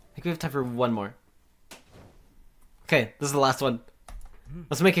think we have time for one more. Okay, this is the last one.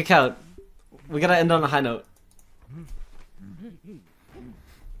 Let's make it count. We gotta end on a high note.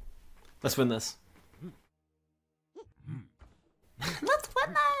 Let's win this. Let's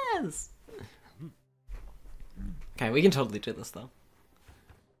win this! Okay, we can totally do this though.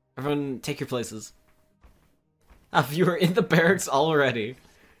 Everyone take your places. You were in the barracks already.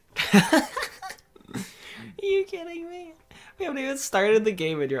 Are you kidding me? We haven't even started the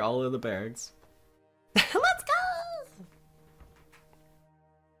game and you're all in the barracks. Let's go!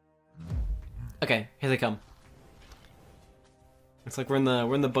 Okay, here they come. Looks like we're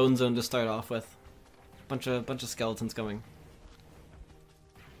in the bone zone to start off with. Bunch of skeletons coming.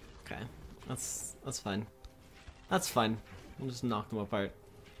 Okay, that's fine. That's fine. We'll just knock them apart.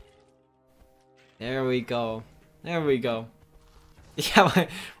 There we go. There we go. Yeah,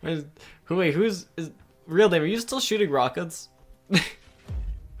 wait, who's real name? Are you still shooting rockets? I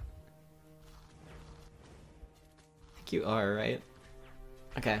think you are, right?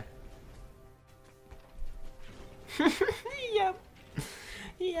 Okay. Yep.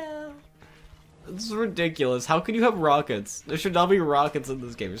 Yeah. This is ridiculous. How can you have rockets? There should not be rockets in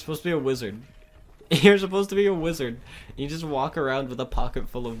this game. You're supposed to be a wizard. You're supposed to be a wizard. You just walk around with a pocket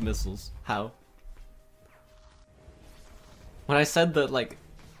full of missiles. How? When I said that, like,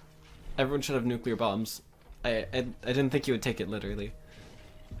 everyone should have nuclear bombs, I didn't think you would take it literally.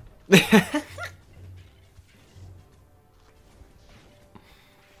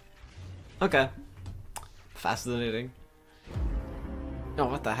 Okay. Fascinating. Oh,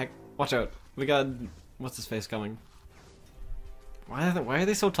 what the heck? Watch out. We got... What's his face coming? Why are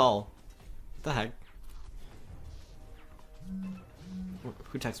they so tall? What the heck?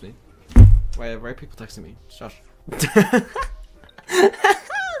 Who texts me? Why are people texting me? Shush. Stop!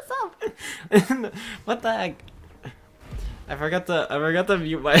 What the heck? I forgot to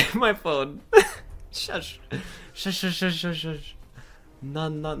mute my phone. Shush. Shush.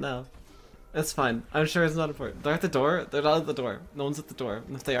 Not now. It's fine. I'm sure it's not important. They're at the door. They're not at the door. No one's at the door.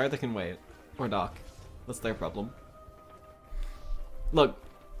 And if they are, they can wait. Or knock. That's their problem. Look,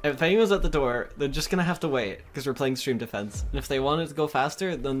 if anyone's at the door, they're just gonna have to wait, because we're playing stream defense. And if they want it to go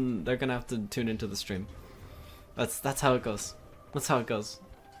faster, then they're gonna have to tune into the stream. That's how it goes. That's how it goes.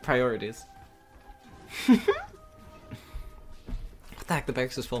 Priorities. What the heck? The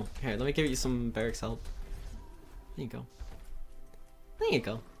barracks is full. Here, let me give you some barracks help. There you go. There you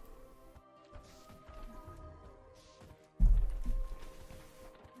go.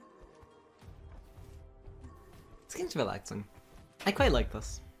 This game's relaxing. I quite like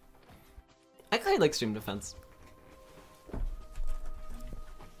this. I quite like stream defense. I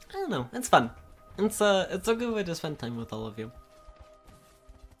don't know, it's fun. It's a good way to spend time with all of you.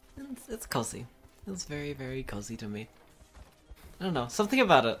 It's cozy. It's very, very cozy to me. I don't know, something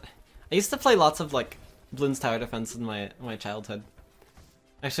about it. I used to play lots of like Bloons Tower Defense in my childhood.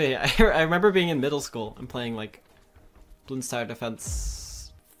 Actually, I remember being in middle school and playing like Bloons Tower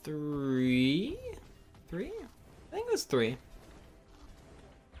Defense 3? 3? I think it was 3.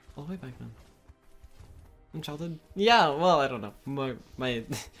 All the way back then. In childhood? Yeah, well, I don't know.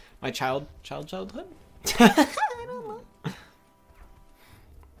 My childhood? I don't know.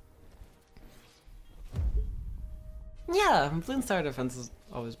 Yeah, Bloons Tower Defense has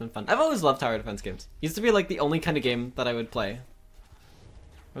always been fun. I've always loved tower defense games. Used to be like the only kind of game that I would play.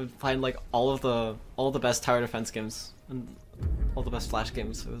 I would find like all the best tower defense games and all the best flash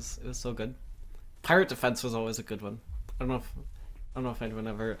games. It was so good. Pirate Defense was always a good one. I don't know if anyone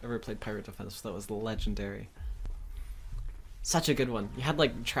ever played Pirate Defense. That was legendary. Such a good one. You had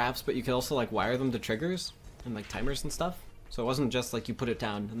like traps, but you could also like wire them to triggers and like timers and stuff. So it wasn't just like you put it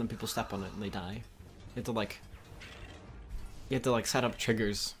down and then people step on it and they die. You had to like set up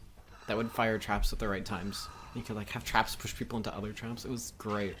triggers that would fire traps at the right times. You could like have traps push people into other traps. It was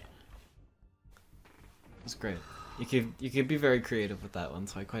great. It was great. You could be very creative with that one,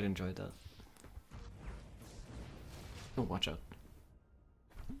 so I quite enjoyed that. Oh, watch out.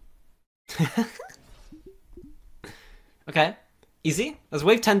 Okay, easy. That's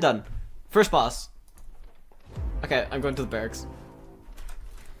wave 10 done. First boss. Okay, I'm going to the barracks.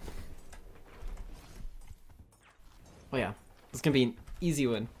 Oh yeah, this is gonna be an easy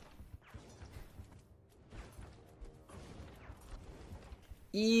win.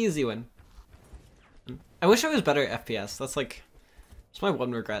 Easy win. I wish I was better at FPS. That's like, it's my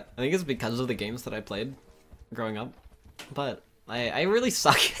one regret. I think it's because of the games that I played growing up. But I really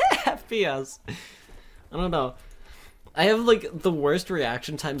suck at FPS. I don't know. I have like the worst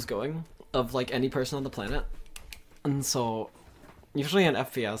reaction times going of like any person on the planet. And so usually in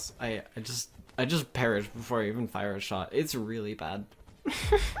FPS, I just perish before I even fire a shot. It's really bad.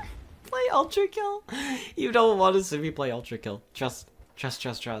 Play Ultra Kill? You don't want to see me play Ultra Kill. Trust.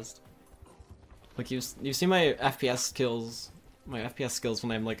 Like you see my FPS skills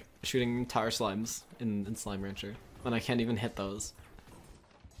when I'm like shooting tower slimes in Slime Rancher. And I can't even hit those.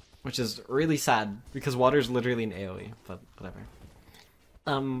 Which is really sad, because water's literally an AoE, but whatever.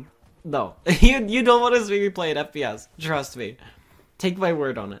 No. you don't want to see me play an FPS. Trust me. Take my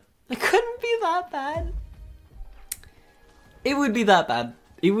word on it. It couldn't be that bad. It would be that bad.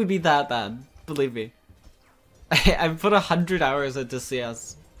 It would be that bad. Believe me. I've put 100 hours into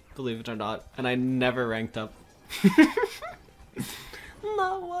CS. believe it or not, and I never ranked up.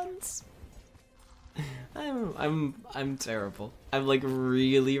 Not once. I'm terrible. I'm like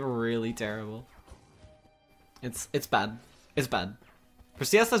really terrible. It's bad. It's bad. For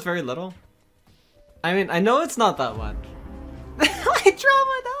CS that's very little. I mean, I know it's not that much. I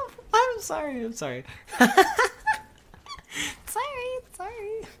drama up. I'm sorry. sorry.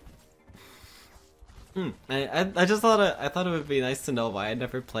 I just thought I thought it would be nice to know why I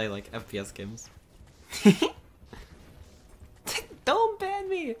never play like FPS games. Don't ban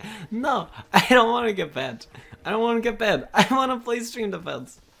me! No, I don't want to get banned. I don't want to get banned. I want to play Stream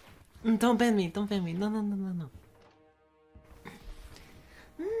Defense. Don't ban me. Don't ban me. No. No.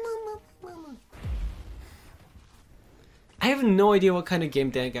 I have no idea what kind of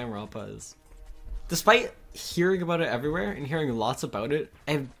game Danganronpa is. Despite hearing about it everywhere and hearing lots about it,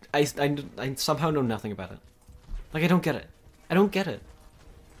 I somehow know nothing about it. Like I don't get it. I don't get it.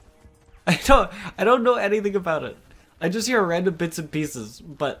 I don't know anything about it. I just hear random bits and pieces,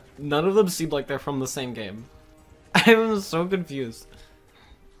 but none of them seem like they're from the same game. I'm so confused.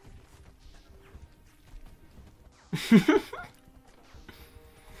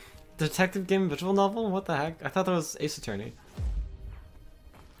 Detective game visual novel? What the heck? I thought that was Ace Attorney.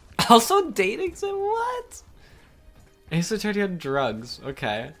 Also dating sim? What? Ace Attorney had drugs.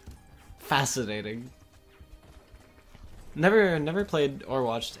 Okay. Fascinating. Never played or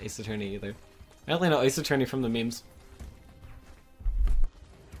watched Ace Attorney either. I only know Ace Attorney from the memes.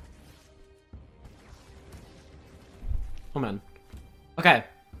 Oh man. Okay.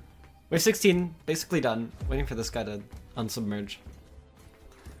 Wave 16, basically done. Waiting for this guy to unsubmerge.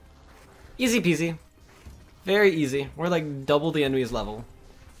 Easy peasy. Very easy. We're like double the enemy's level.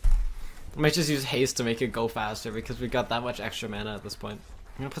 I might just use haste to make it go faster because we got that much extra mana at this point.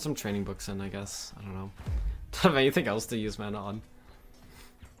 I'm gonna put some training books in, I guess. I don't know. Don't have anything else to use mana on.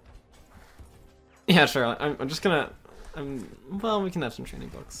 Yeah, sure. I'm just gonna... well, we can have some training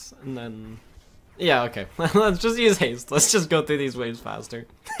books. And then... yeah, okay. Let's just use haste. Let's just go through these waves faster.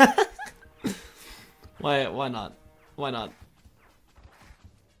 Why not? Why not?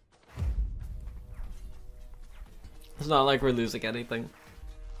 It's not like we're losing anything.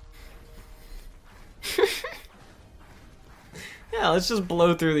 Yeah, let's just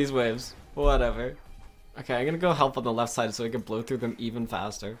blow through these waves. Whatever. Okay, I'm gonna go help on the left side so I can blow through them even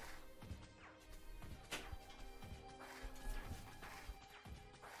faster.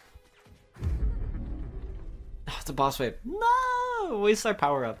 Oh, it's a boss wave. No! Waste our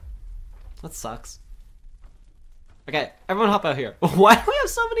power up. That sucks. Okay, everyone hop out here. Why do we have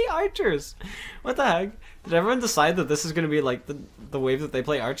so many archers? What the heck? Did everyone decide that this is gonna be like the wave that they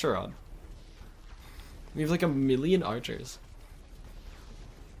play archer on? We have like 1 million archers.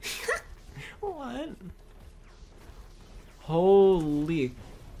 What? Holy.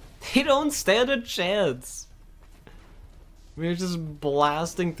 They don't stand a chance. We're just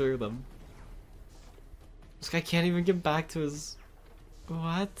blasting through them. This guy can't even get back to his...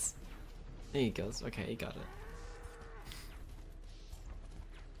 what? There he goes. Okay, he got it.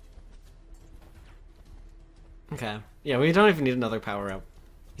 Okay. Yeah, we don't even need another power up.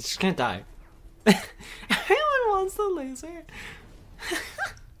 He's just gonna die. Everyone wants the laser.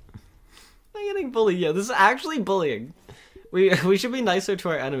 I'm getting bullied. Yeah, this is actually bullying. We should be nicer to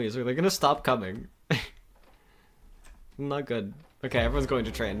our enemies or they're gonna stop coming. Not good. Okay, everyone's going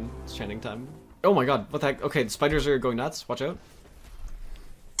to train. It's training time. Oh my god, what the heck? Okay, the spiders are going nuts. Watch out.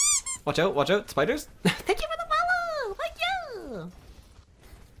 Watch out, watch out. Spiders? Thank you for the follow! Thank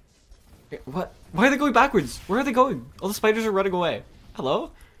you! What? Why are they going backwards? Where are they going? All the spiders are running away.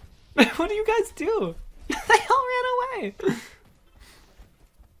 Hello? What do you guys do? They all ran away!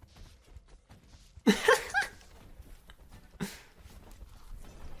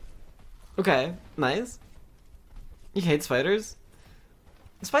 Okay, nice. You hate spiders?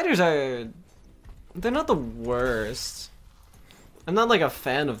 Spiders are... they're not the worst. I'm not like a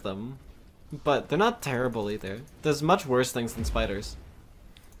fan of them, but they're not terrible either. There's much worse things than spiders.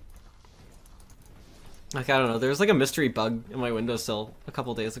 Like, I don't know, there was like a mystery bug in my windowsill a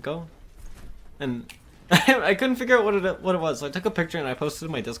couple days ago. And I couldn't figure out what it was, so I took a picture and I posted it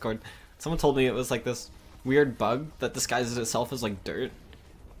in my Discord. Someone told me it was like this weird bug that disguises itself as like dirt.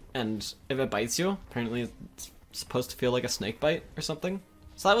 And if it bites you, apparently it's supposed to feel like a snake bite or something.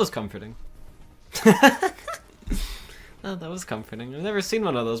 So that was comforting. Oh, that was comforting. I've never seen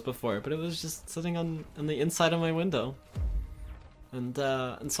one of those before, but it was just sitting on the inside of my window. And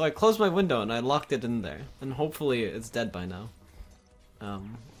so I closed my window and I locked it in there. And hopefully it's dead by now.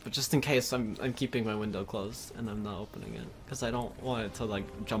 But just in case, I'm keeping my window closed and I'm not opening it. Because I don't want it to like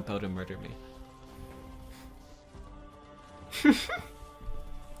jump out and murder me.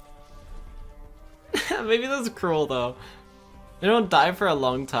 Maybe that's cruel though. They don't die for a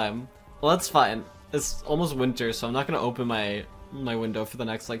long time. Well, that's fine. It's almost winter, so I'm not gonna open my window for the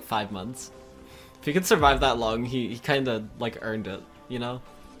next like 5 months. If he could survive that long, he kind of like earned it, you know?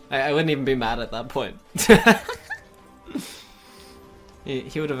 I wouldn't even be mad at that point.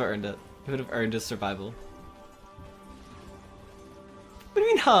 He would have earned it. He would have earned his survival. What do you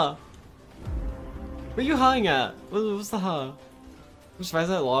mean, huh? What are you hawing at? What's the huh? Survives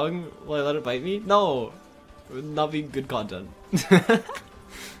that long? Will I let it bite me? No! It would not be good content.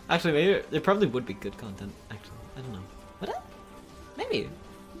 Actually, maybe it probably would be good content, actually. I don't know. Would it? Maybe.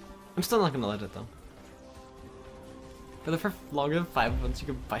 I'm still not gonna let it though. For longer than 5 months you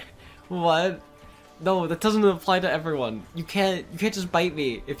can bite. What? No, that doesn't apply to everyone. You can't just bite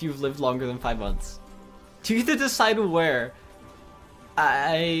me if you've lived longer than 5 months. You get to decide where.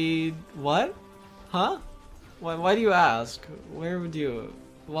 What? Huh? Why do you ask? Where would you?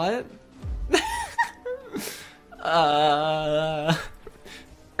 What? I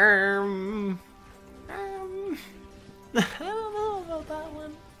don't know about that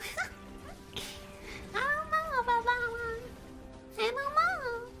one. I don't know about that one. I don't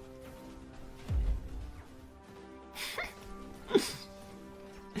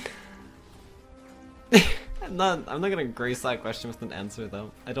know. I'm not gonna grace that question with an answer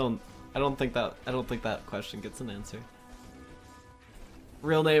though. I don't think that question gets an answer.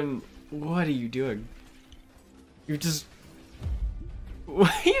 Real name, what are you doing? You're just... What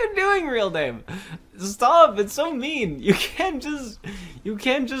are you doing, real name? Stop, it's so mean. You can't just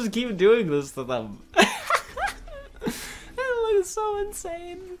keep doing this to them. It looks so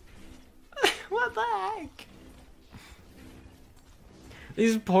insane. What the heck?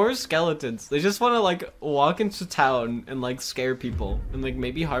 These poor skeletons, they just want to like walk into town and like scare people and like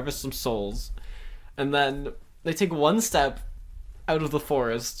maybe harvest some souls. And then they take one step out of the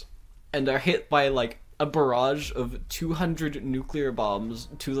forest and are hit by like a barrage of 200 nuclear bombs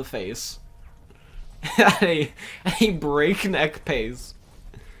to the face at a breakneck pace.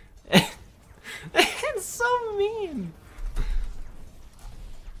 It's so mean.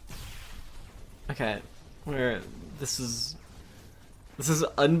 Okay, this is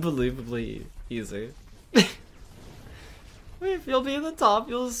unbelievably easy. If you'll be in the top,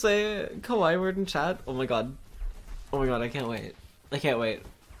 you'll say kawaii word in chat. Oh my god. Oh my god, I can't wait. I can't wait.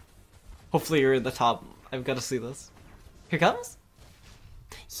 Hopefully you're in the top. I've got to see this. Here comes.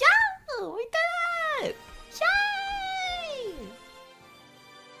 Yeah, we did it!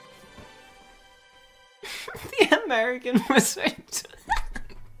 Yay! The American wizard.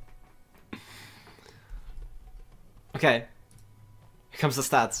 Okay. Here comes the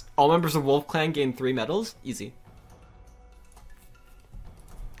stats. All members of Wolf Clan gain 3 medals. Easy.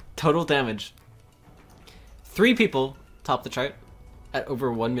 Total damage. 3 people top the chart at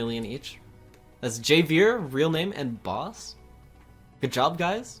over 1 million each. That's Javier, real name, and boss. Good job,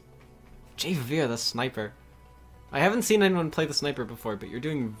 guys. Javier, the sniper. I haven't seen anyone play the sniper before, but you're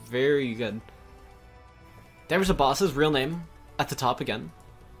doing very good. There's a boss's real name at the top again.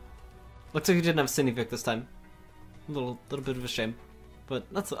 Looks like we didn't have Cinevic this time. A little bit of a shame.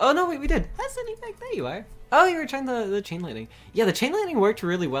 But that's... Oh no, wait, we did. Hi, Cinevic, there you are. Oh, you were trying the chain lightning. Yeah, the chain lightning worked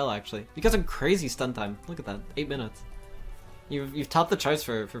really well, actually. You got some crazy stun time. Look at that, 8 minutes. You've topped the charts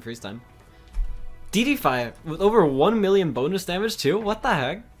for freeze time. DD5 with over 1 million bonus damage too? What the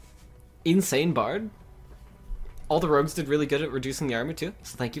heck? Insane Bard. All the rogues did really good at reducing the armor too,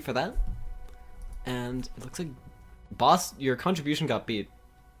 so thank you for that. And it looks like boss, your contribution got beat.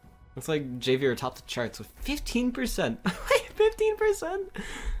 Looks like Javier topped the charts with 15%. Wait, 15%?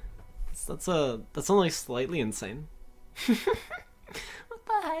 That's only slightly insane. What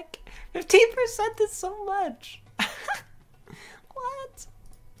the heck? 15% is so much. What?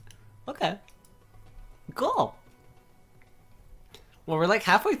 Okay. Cool. Well, we're like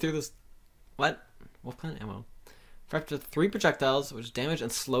halfway through this. What? Wolf Clan ammo. For up to 3 projectiles, which damage and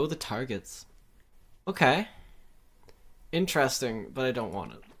slow the targets. Okay. Interesting, but I don't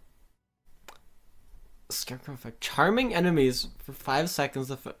want it. Scarecrow effect. Charming enemies for 5 seconds.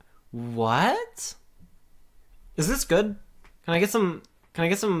 What? Is this good? Can I get some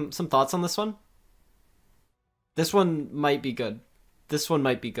thoughts on this one? This one might be good. This one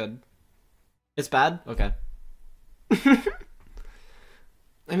might be good. It's bad? Okay.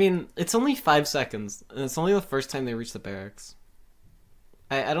 I mean, it's only 5 seconds, and it's only the first time they reach the barracks.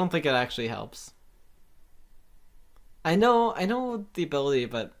 I don't think it actually helps. I know the ability,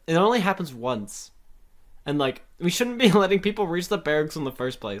 but it only happens once. And like, we shouldn't be letting people reach the barracks in the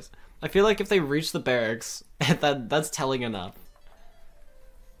first place. I feel like if they reach the barracks, that's telling enough.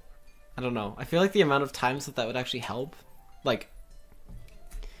 I don't know. I feel like the amount of times that would actually help, like,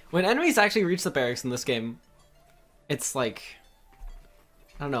 When enemies actually reach the barracks in this game, it's like,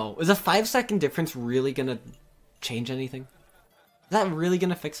 I don't know, is a 5-second difference really gonna change anything? Is that really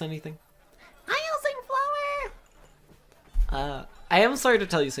gonna fix anything? I am sorry to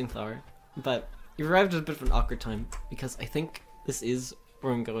tell you, Singflower, but you've arrived at a bit of an awkward time, because I think this is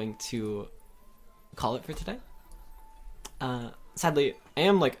where I'm going to call it for today. Sadly, I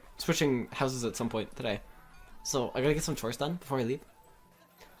am, like, switching houses at some point today, so I gotta get some chores done before I leave.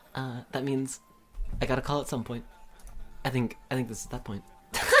 That means I gotta call at some point. I think this is that point.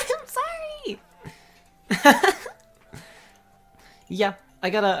 I'm sorry! Yeah. I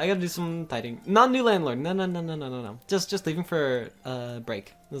gotta do some tidying. Not new landlord. No. Just leaving for a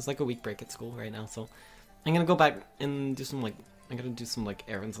break. There's like a week break at school right now, so I'm gonna go back and do some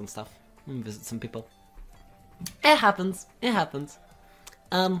errands and stuff and visit some people. It happens. It happens.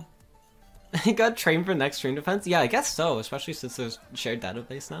 I got trained for next stream defense. Yeah, I guess so, especially since there's shared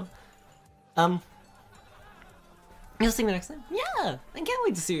database now. You'll see me next time. Yeah, I can't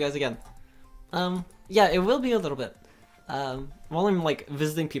wait to see you guys again. Yeah, it will be a little bit. While I'm like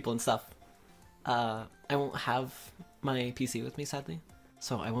visiting people and stuff, I won't have my PC with me, sadly,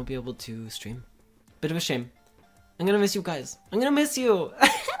 so I won't be able to stream. Bit of a shame. I'm gonna miss you guys. I'm gonna miss you. I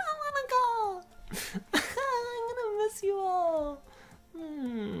don't wanna go. I'm gonna miss you all.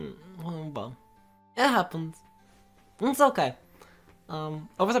 Well, it happens. It's okay.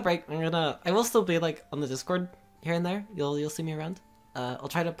 Over the break, I will still be like on the Discord here and there. You'll see me around. I'll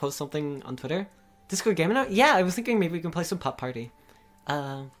try to post something on Twitter. Discord gaming out? Yeah, I was thinking maybe we can play some Pup Party.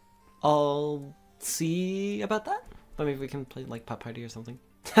 I'll see about that. But maybe we can play like Pup Party or something.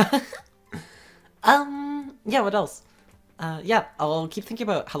 Yeah, what else? Yeah, I'll keep thinking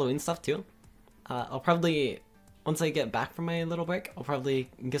about Halloween stuff too. I'll probably, once I get back from my little break, I'll probably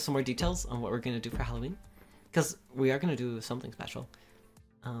get some more details on what we're gonna do for Halloween. Because we are gonna do something special.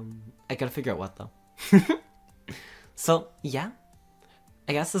 I gotta figure out what though. So, yeah.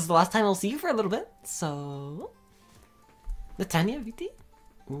 I guess this is the last time I'll see you for a little bit, so... Natanya, VT?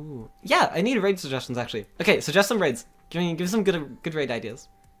 Ooh. Yeah, I need raid suggestions, actually. Okay, suggest some raids. Give some good raid ideas.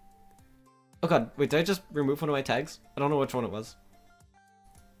 Oh god, wait, did I just remove one of my tags? I don't know which one it was.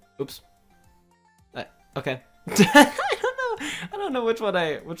 Oops. Okay. I don't know which one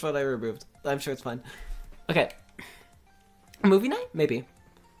I removed. I'm sure it's fine. Okay. Movie night? Maybe.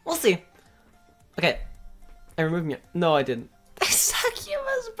 We'll see. Okay. I removed me. No, I didn't.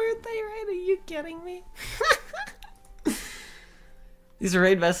 Sakuma's birthday, right? Are you kidding me? These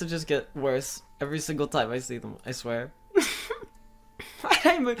raid messages get worse every single time I see them, I swear.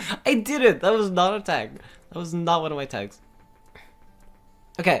 I did it! That was not a tag. That was not one of my tags.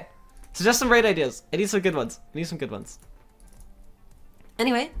 Okay. Suggest some raid ideas. I need some good ones.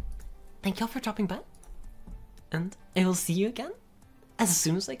 Anyway, thank y'all for dropping by. And I will see you again as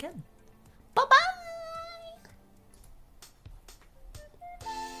soon as I can.